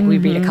night, we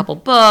read a couple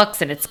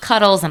books and it's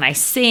cuddles and I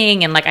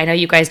sing and I know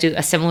you guys do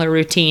a similar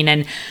routine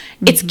and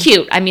it's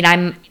cute.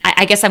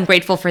 I guess I'm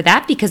grateful for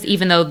that because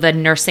even though the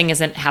nursing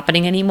isn't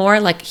happening anymore,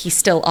 he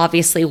still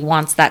obviously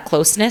wants that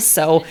closeness.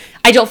 So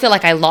I don't feel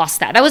like I lost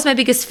that. That was my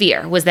biggest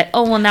fear was that,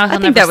 now he'll never sit with me.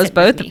 I think that was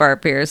both of our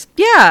fears.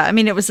 Yeah.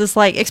 It was just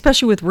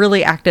especially with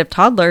really active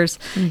toddlers,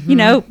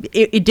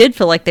 it did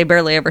feel like they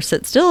barely ever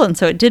sit still. And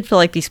so it did feel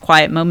like these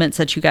quiet moments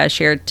that you guys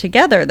shared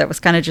together, that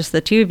was kind of just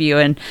the two of you.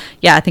 And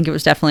yeah, I think it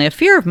was definitely a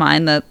fear of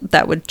mine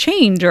that would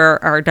change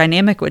or our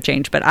dynamic would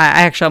change. But I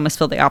actually almost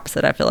feel the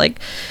opposite. I feel like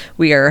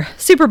we are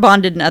super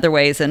bonded in other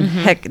ways. And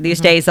heck, these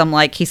days I'm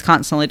he's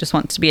constantly just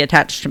wants to be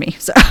attached to me.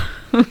 So,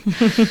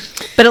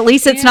 but at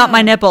least it's not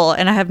my nipple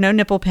and I have no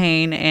nipple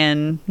pain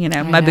and,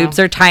 my boobs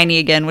are tiny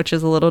again, which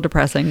is a little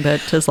depressing, but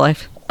 'tis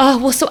life. Oh,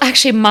 well, so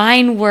actually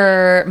mine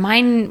were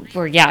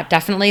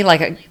definitely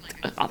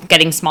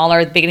getting smaller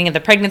at the beginning of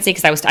the pregnancy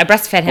because I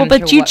breastfed him. Well,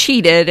 but you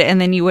cheated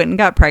and then you went and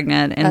got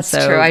pregnant. And that's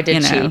true. I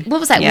did cheat. What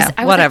was that? Yeah,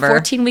 I was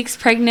 14 weeks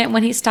pregnant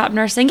when he stopped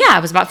nursing. Yeah, I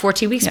was about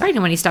 14 weeks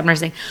pregnant when he stopped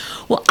nursing.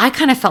 Well, I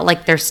kind of felt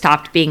like there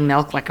stopped being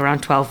milk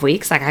around 12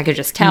 weeks. I could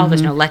just tell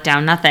there's no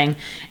letdown, nothing.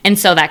 And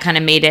so that kind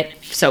of made it.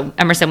 So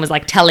Emerson was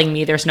telling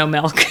me there's no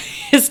milk.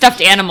 His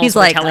stuffed animals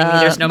were telling me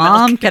there's no milk.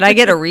 Mom, could I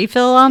get a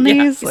refill on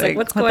these? He's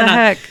what's going on?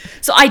 Heck?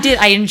 So I did.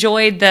 I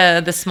enjoyed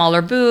the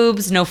smaller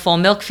boobs, no full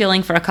milk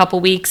feeling for a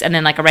couple weeks. And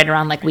then right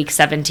around week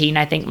 17,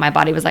 I think my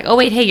body was oh,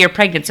 wait, hey, you're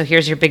pregnant. So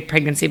here's your big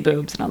pregnancy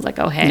boobs. And I was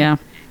oh, hey.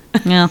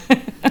 Yeah.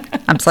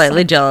 I'm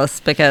slightly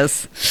jealous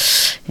because,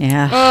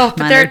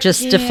 mine are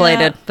just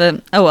deflated.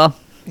 But, oh, well.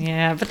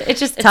 Yeah, but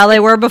it's how they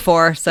were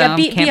before, so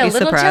be can't a be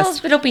little surprised. Jealous,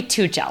 but don't be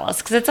too jealous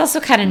because it's also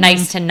kind of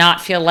nice to not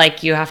feel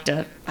like you have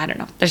to. I don't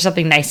know. There's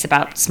something nice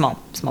about small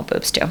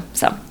boobs too.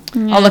 So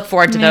I'll look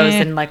forward to those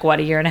in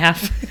a year and a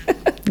half.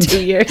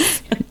 2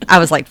 years. I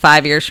was like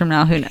 5 years from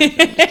now. Who knows?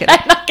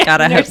 I'm not going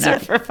to nurse her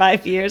not. for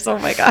 5 years. Oh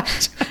my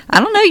gosh. I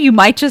don't know. You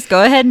might just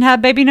go ahead and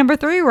have baby number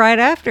 3 right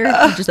after.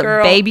 You're just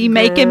a baby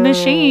making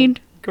machine.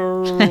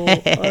 Girl,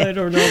 I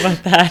don't know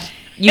about that.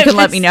 You can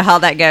let me know how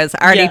that goes.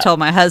 I already told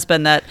my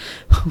husband that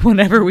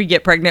whenever we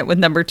get pregnant with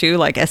number 2,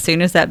 like as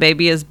soon as that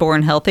baby is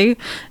born healthy,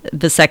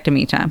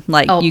 vasectomy time.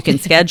 Like you can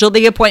schedule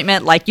the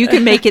appointment. Like you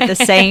can make it the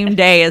same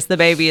day as the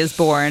baby is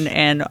born,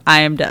 and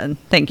I am done.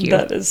 Thank you.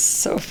 That is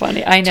so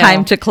funny. I know.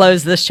 Time to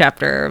close this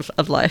chapter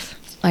of life.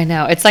 I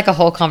know. It's like a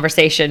whole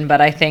conversation,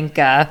 but I think,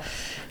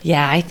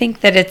 I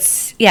think that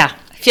it's,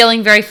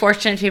 feeling very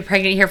fortunate to be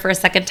pregnant here for a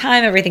second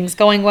time. Everything's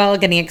going well,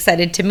 getting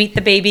excited to meet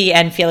the baby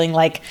and feeling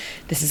like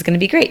this is going to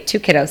be great. 2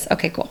 kiddos.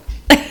 Okay, cool.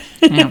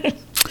 Yeah.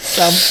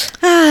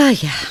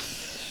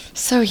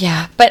 So,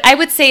 but I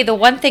would say the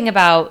one thing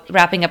about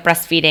wrapping up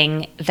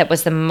breastfeeding that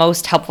was the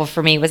most helpful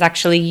for me was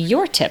actually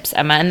your tips,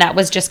 Emma, and that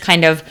was just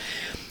kind of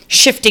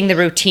shifting the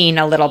routine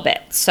a little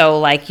bit. So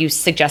like you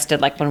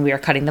suggested, like when we were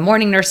cutting the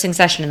morning nursing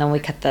session and then we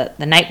cut the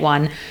night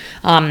one,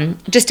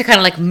 just to kind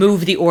of like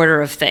move the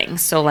order of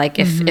things. So like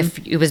if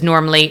it was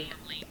normally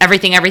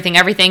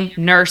everything,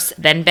 nurse,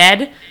 then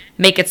bed,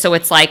 make it so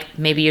it's like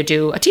maybe you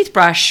do a teeth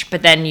brush,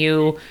 but then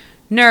you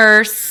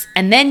nurse,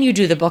 and then you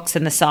do the books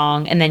and the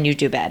song, and then you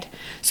do bed.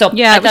 So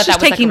I was just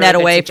taking that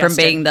away from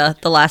being the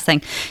last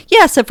thing.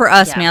 Yeah, so for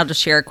us, I'll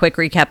just share a quick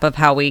recap of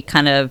how we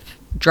kind of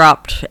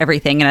dropped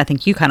everything, and I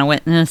think you kind of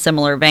went in a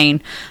similar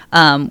vein.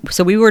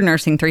 So we were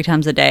nursing 3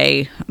 times a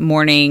day,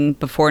 morning,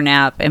 before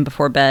nap, and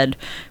before bed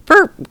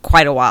for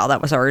quite a while.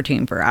 That was our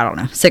routine for,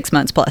 6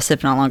 months plus,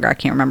 if not longer. I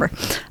can't remember.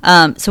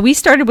 So we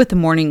started with the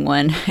morning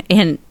one,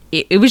 and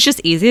it was just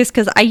easiest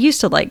because I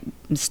used to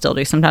still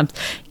do sometimes,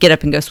 get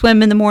up and go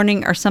swim in the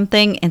morning or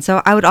something. And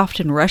so I would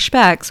often rush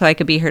back so I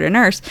could be here to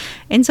nurse.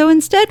 And so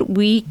instead,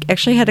 we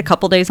actually had a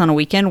couple days on a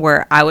weekend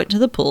where I went to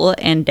the pool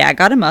and Dad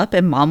got him up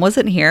and Mom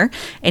wasn't here.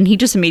 And he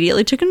just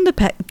immediately took him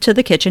to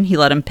the kitchen. He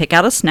let him pick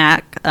out a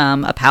snack,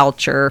 a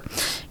pouch or,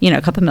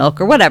 a cup of milk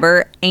or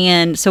whatever.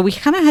 And so we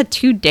kind of had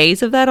 2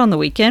 days of that on the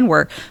weekend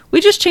where we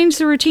just changed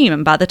the routine.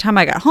 And by the time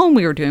I got home,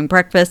 we were doing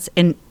breakfast,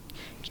 and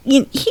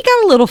he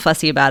got a little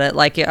fussy about it.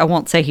 Like, I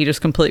won't say he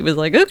just completely was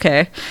like,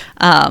 okay.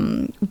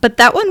 But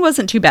that one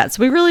wasn't too bad.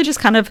 So we really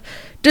just kind of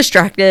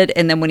distracted.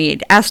 And then when he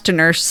had asked to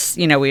nurse,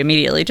 we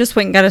immediately just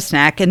went and got a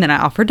snack. And then I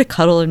offered to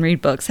cuddle and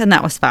read books, and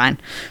that was fine.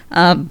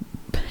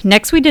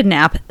 Next, we did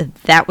nap.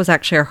 That was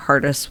actually our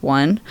hardest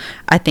one.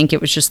 I think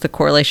it was just the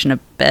correlation of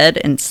bed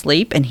and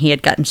sleep. And he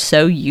had gotten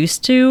so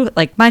used to,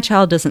 my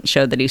child doesn't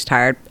show that he's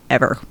tired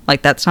ever.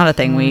 That's not a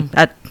thing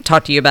I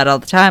talk to you about all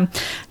the time.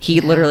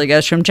 He literally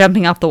goes from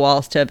jumping off the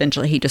walls to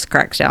eventually he just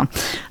cracks down.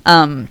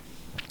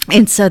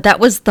 And so that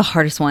was the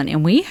hardest one.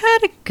 And we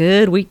had a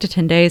good week to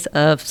 10 days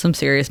of some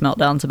serious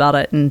meltdowns about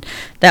it. And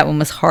that one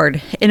was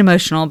hard and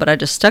emotional, but I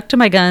just stuck to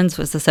my guns.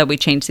 Was said we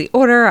changed the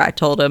order. I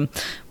told him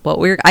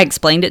I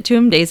explained it to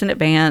him days in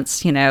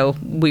advance.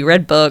 We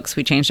read books,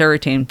 we changed our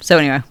routine. So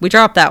anyway, we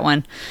dropped that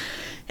one.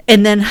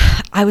 And then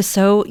I was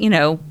so,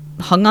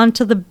 hung on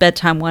to the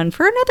bedtime one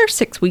for another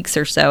 6 weeks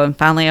or so. And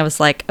finally I was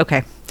like,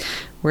 okay,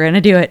 we're going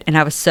to do it. And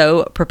I was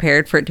so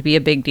prepared for it to be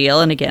a big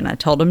deal. And again, I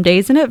told him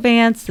days in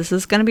advance, this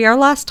is going to be our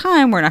last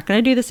time. We're not going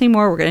to do this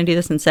anymore. We're going to do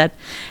this instead.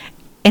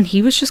 And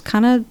he was just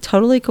kind of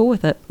totally cool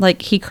with it.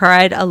 He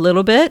cried a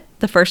little bit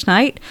the first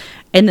night.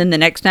 And then the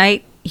next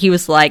night he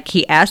was like,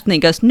 he asked and he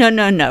goes,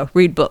 no,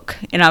 read book.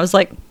 And I was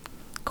like,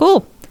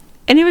 cool.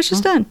 And he was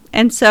just done.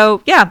 And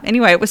so,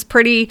 anyway, it was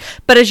pretty,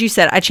 but as you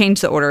said, I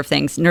changed the order of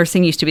things.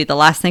 Nursing used to be the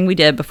last thing we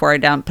did before I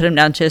put him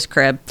down to his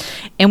crib.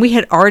 And we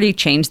had already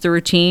changed the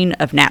routine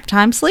of nap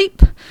time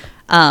sleep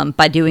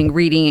by doing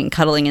reading and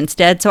cuddling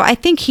instead. So I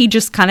think he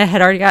just kind of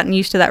had already gotten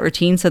used to that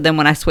routine. So then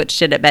when I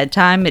switched it at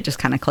bedtime, it just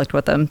kind of clicked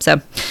with him. So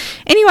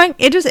anyway,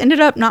 it just ended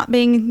up not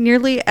being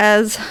nearly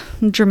as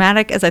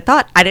dramatic as I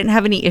thought. I didn't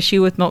have any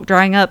issue with milk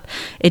drying up.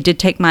 It did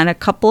take mine a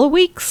couple of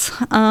weeks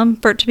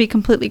for it to be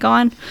completely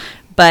gone.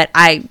 But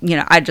I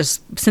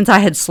just, since I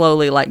had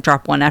slowly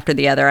dropped one after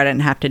the other, I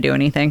didn't have to do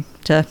anything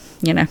to,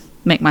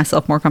 make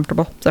myself more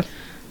comfortable. So,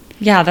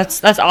 yeah,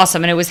 that's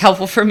awesome. And it was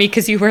helpful for me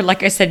because you were,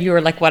 like I said,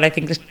 I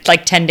think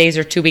 10 days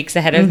or 2 weeks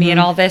ahead of me in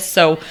all this.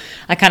 So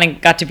I kind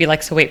of got to be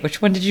like, so wait,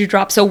 which one did you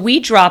drop? So we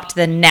dropped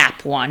the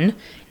nap one,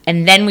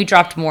 and then we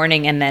dropped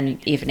morning, and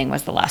then evening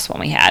was the last one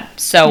we had.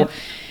 So,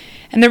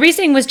 and the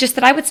reasoning was just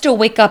that I would still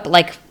wake up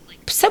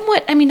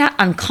somewhat, not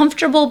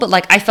uncomfortable, but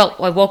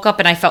I woke up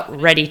and I felt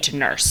ready to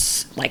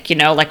nurse,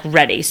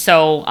 ready.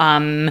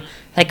 So,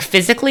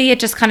 physically, it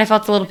just kind of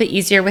felt a little bit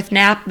easier with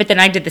nap. But then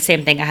I did the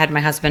same thing. I had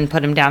my husband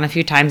put him down a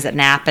few times at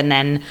nap, and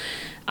then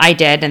I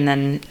did, and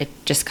then it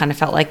just kind of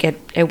felt like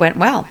it went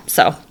well.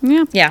 So,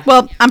 yeah.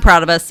 Well, I'm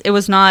proud of us. It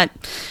was not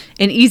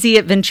an easy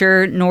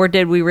adventure, nor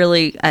did we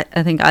really,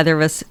 I think either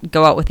of us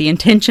go out with the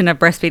intention of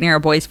breastfeeding our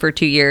boys for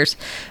 2 years.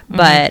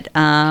 But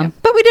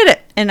we did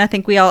it. And I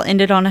think we all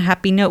ended on a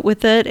happy note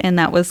with it. And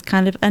that was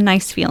kind of a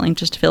nice feeling,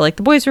 just to feel like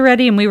the boys were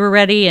ready and we were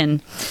ready.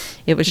 And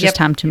it was just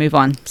time to move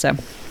on. So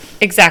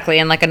exactly.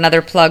 And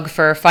another plug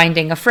for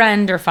finding a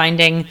friend or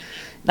finding,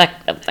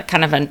 like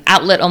kind of an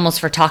outlet almost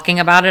for talking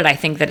about it, I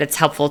think that it's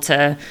helpful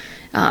to,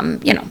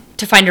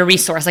 to find a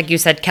resource. Like you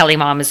said, Kelly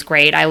Mom is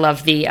great. I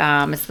love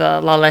it's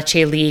the La Leche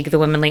League, the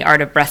Womanly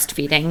Art of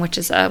Breastfeeding, which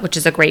is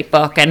a great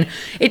book. And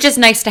it's just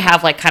nice to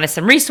have like kind of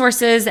some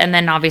resources, and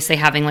then obviously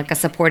having like a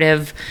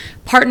supportive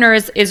partner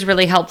is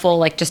really helpful,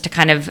 like just to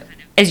kind of,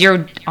 as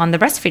you're on the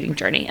breastfeeding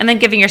journey, and then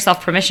giving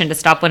yourself permission to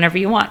stop whenever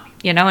you want,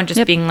 and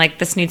just being like,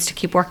 this needs to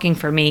keep working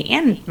for me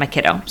and my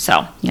kiddo.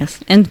 So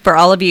yes. And for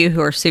all of you who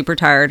are super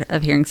tired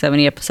of hearing so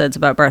many episodes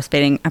about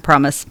breastfeeding, I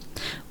promise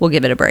we'll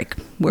give it a break.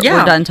 We're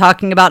done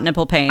talking about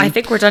nipple pain. I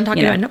think we're done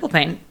talking about nipple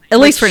pain. At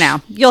least for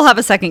now. You'll have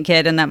a second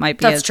kid, and that might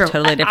be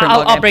totally different.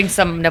 I'll bring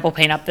some nipple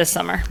pain up this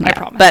summer. I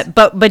promise.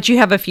 But you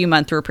have a few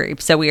month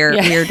reprieve, so we are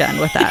done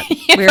with that.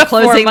 We are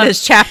closing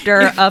this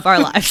chapter of our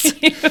lives.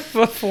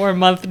 A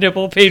 4-month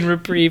nipple pain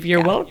reprieve.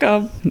 You're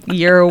welcome.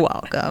 You're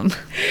welcome.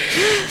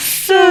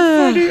 So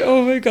funny.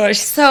 Oh my gosh.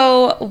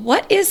 So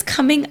what is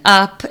coming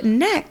up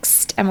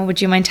next? Emma,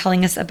 would you mind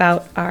telling us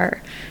about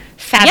our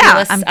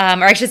fabulous,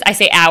 or I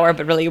say our,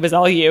 but really it was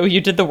all you.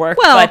 You did the work.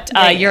 Well,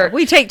 but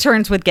we take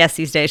turns with guests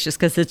these days just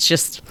because it's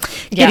just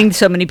getting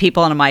so many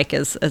people on a mic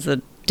is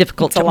a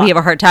difficult. We have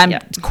a hard time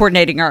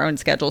coordinating our own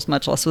schedules,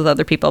 much less with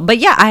other people. But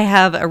yeah, I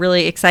have a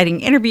really exciting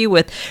interview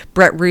with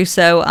Brett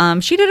Russo.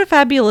 She did a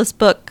fabulous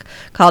book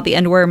called The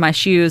Underwear in My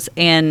Shoes,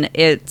 and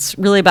it's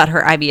really about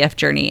her IVF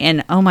journey.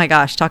 And oh my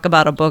gosh, talk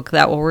about a book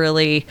that will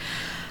really...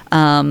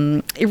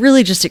 it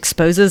really just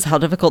exposes how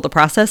difficult the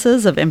process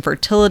is of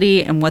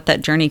infertility and what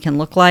that journey can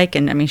look like.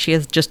 And I mean, she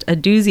has just a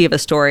doozy of a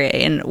story.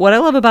 And what I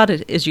love about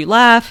it is you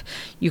laugh,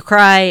 you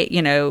cry.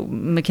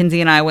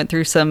 Mackenzie and I went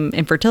through some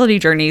infertility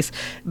journeys,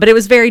 but it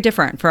was very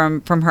different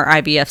from her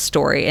IVF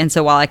story. And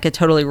so while I could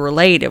totally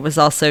relate, it was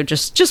also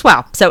just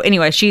wow. So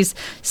anyway, she's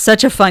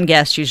such a fun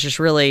guest. She's just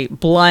really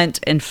blunt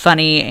and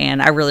funny,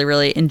 and I really,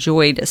 really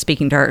enjoyed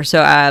speaking to her. So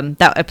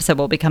that episode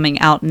will be coming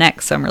out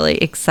next. So I'm really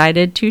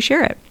excited to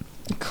share it.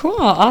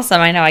 Cool. Awesome.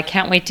 I know. I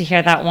can't wait to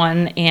hear that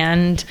one.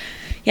 And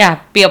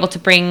be able to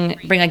bring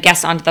a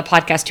guest onto the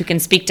podcast who can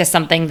speak to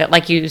something that,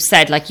 like you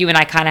said, like you and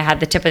I kind of had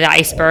the tip of the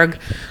iceberg.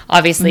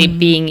 Obviously,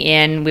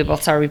 we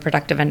both are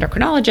reproductive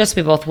endocrinologists.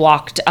 We both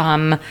walked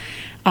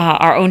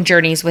our own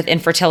journeys with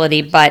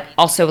infertility, but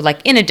also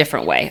like in a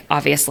different way,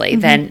 obviously,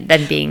 than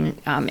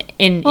being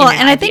in. Well,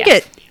 and I think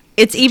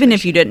it's even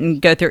if you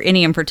didn't go through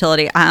any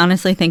infertility, I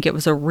honestly think it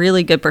was a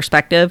really good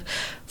perspective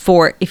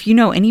for if you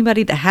know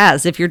anybody that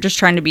has, if you're just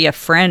trying to be a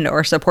friend or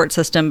a support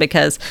system,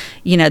 because,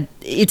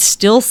 it's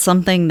still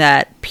something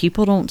that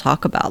people don't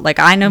talk about. Like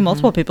I know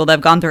multiple people that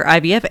have gone through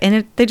IVF,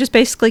 and they just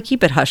basically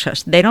keep it hush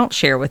hush. They don't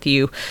share with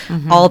you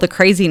all the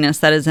craziness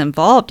that is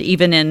involved,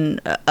 even in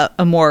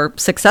a more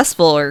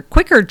successful or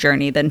quicker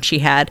journey than she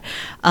had.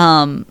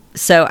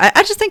 So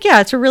I just think,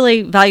 it's a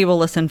really valuable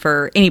listen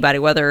for anybody,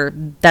 whether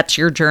that's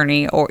your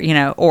journey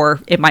or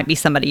it might be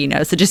somebody you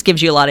know. So it just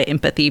gives you a lot of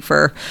empathy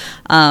for,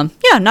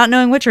 not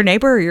knowing what your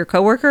neighbor or your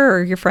coworker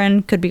or your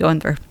friend could be going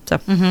through. So,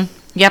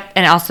 Yep.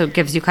 And it also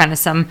gives you kind of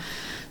some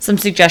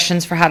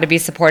suggestions for how to be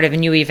supportive.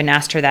 And you even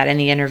asked her that in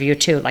the interview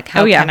too. Like,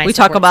 how can I we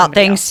talk about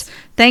things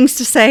else?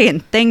 To say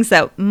and things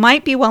that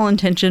might be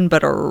well-intentioned,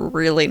 but are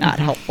really not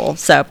helpful.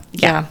 So,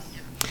 yeah.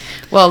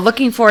 Well,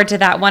 looking forward to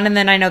that one. And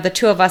then I know the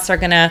two of us are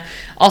going to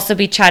also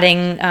be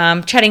chatting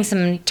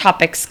some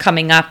topics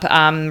coming up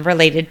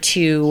related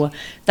to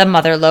the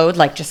mother load,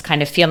 like just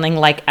kind of feeling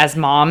like as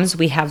moms,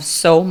 we have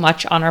so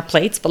much on our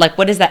plates, but like,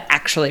 what does that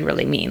actually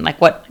really mean?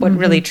 Like what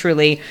really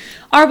truly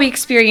are we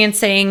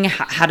experiencing?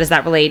 How does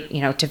that relate,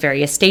 to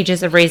various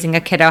stages of raising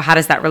a kiddo? How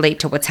does that relate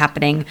to what's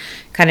happening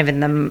kind of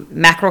in the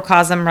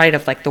macrocosm, right,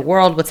 of like the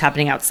world, what's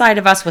happening outside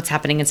of us, what's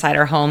happening inside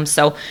our homes?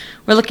 So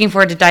we're looking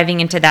forward to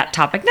diving into that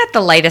topic. Not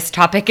the lightest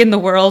topic in the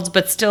world,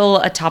 but still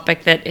a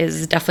topic that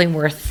is definitely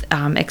worth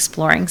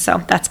exploring.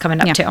 So that's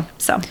coming up too.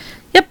 So.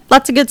 Yep,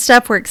 lots of good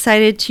stuff. We're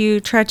excited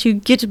to try to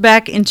get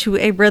back into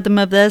a rhythm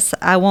of this.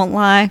 I won't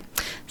lie.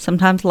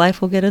 Sometimes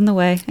life will get in the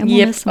way. And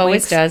we'll miss some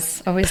always weeks.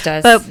 Does. Always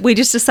does. But we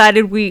just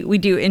decided we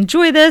do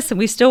enjoy this, and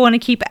we still want to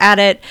keep at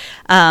it.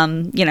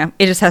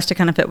 It just has to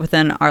kind of fit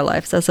within our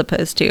lives as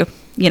opposed to,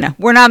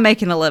 we're not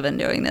making a living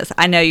doing this.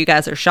 I know you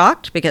guys are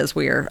shocked because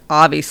we are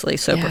obviously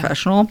so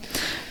professional,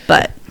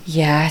 but...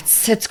 Yeah,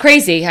 it's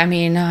crazy. I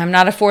mean, I'm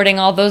not affording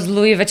all those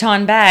Louis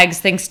Vuitton bags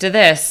thanks to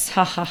this.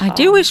 I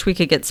do wish we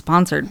could get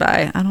sponsored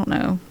by, I don't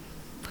know.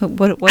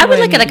 What I would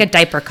like a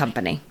diaper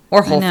company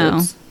or Whole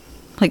Foods.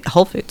 Like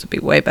Whole Foods would be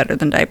way better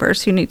than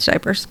diapers. Who needs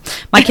diapers?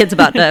 My kid's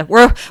about to.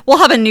 We'll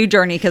have a new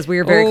journey because we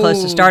are very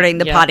close to starting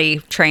the potty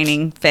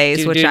training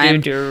phase, which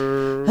I'm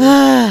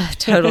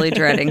totally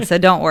dreading. So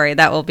don't worry,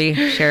 that will be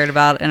shared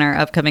about in our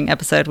upcoming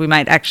episode. We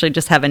might actually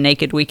just have a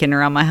naked weekend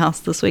around my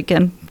house this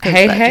weekend.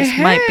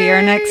 Might be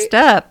our next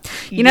step.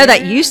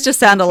 That used to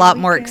sound a lot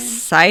more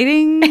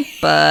exciting,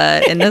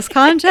 but in this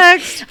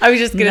context, I was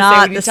just going to say,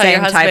 when you tell your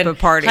husband, type of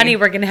party. Honey,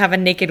 we're going to have a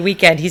naked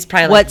weekend. He's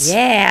probably like,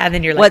 yeah. And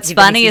then you're like, what's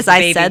funny is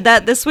I said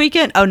that this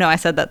weekend. Oh no, I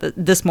said that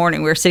this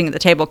morning. We were sitting at the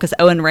table because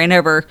Owen ran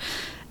over.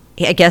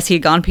 I guess he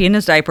had gone pee in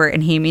his diaper,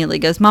 and he immediately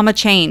goes, "Mama,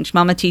 change,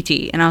 Mama,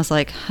 TT." And I was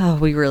like, oh,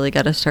 we really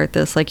got to start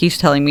this. Like, he's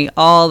telling me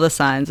all the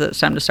signs that it's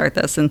time to start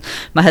this. And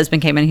my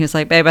husband came in, he was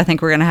like, "Babe, I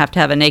think we're going to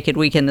have a naked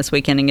weekend this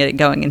weekend and get it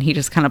going." And he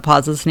just kind of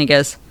pauses and he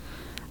goes,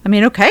 "I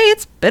mean, okay,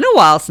 it's been a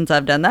while since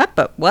I've done that,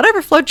 but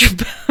whatever floats your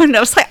boat." And I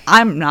was like,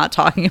 "I'm not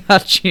talking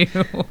about you."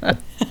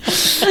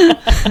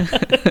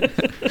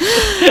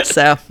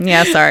 So,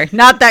 yeah, sorry.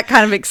 Not that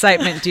kind of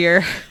excitement,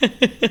 dear.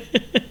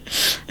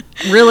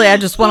 Really, I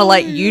just want to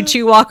let you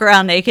two walk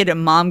around naked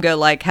and mom go,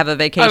 like, have a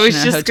vacation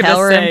in a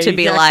hotel room to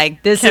be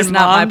like, this is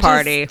not my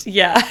party.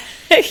 You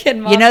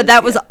know,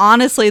 that was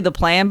honestly the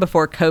plan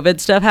before COVID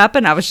stuff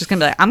happened. I was just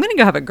going to be like, I'm going to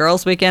go have a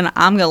girls' weekend.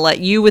 I'm going to let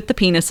you with the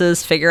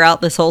penises figure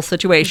out this whole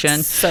situation.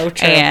 It's so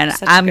true. And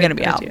I'm going to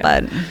be out.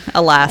 But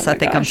alas, I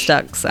think I'm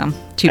stuck. So,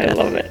 too bad. I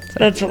love it.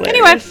 That's hilarious.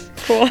 Anyway,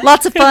 cool.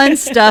 Lots of fun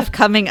stuff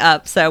coming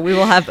up. So we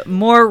will have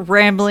more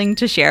rambling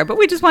to share. But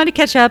we just wanted to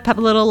catch up, have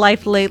a little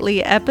Life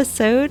Lately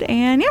episode.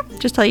 And yeah,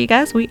 just tell you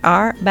guys we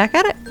are back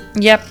at it.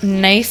 Yep.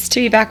 Nice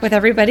to be back with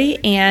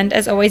everybody. And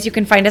as always, you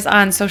can find us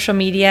on social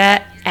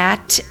media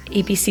at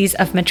ABCs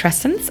of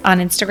Matrescence on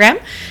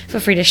Instagram. Feel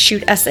free to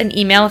shoot us an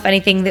email if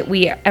anything that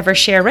we ever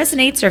share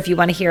resonates, or if you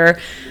want to hear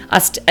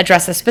us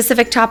address a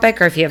specific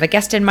topic, or if you have a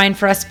guest in mind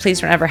for us, please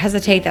don't ever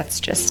hesitate. That's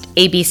just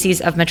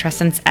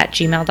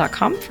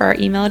abcsofmatrescence@gmail.com for our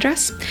email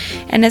address.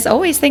 And as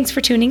always, thanks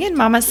for tuning in,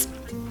 mamas.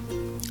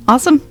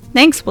 Awesome.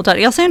 Thanks. We'll talk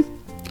to y'all soon.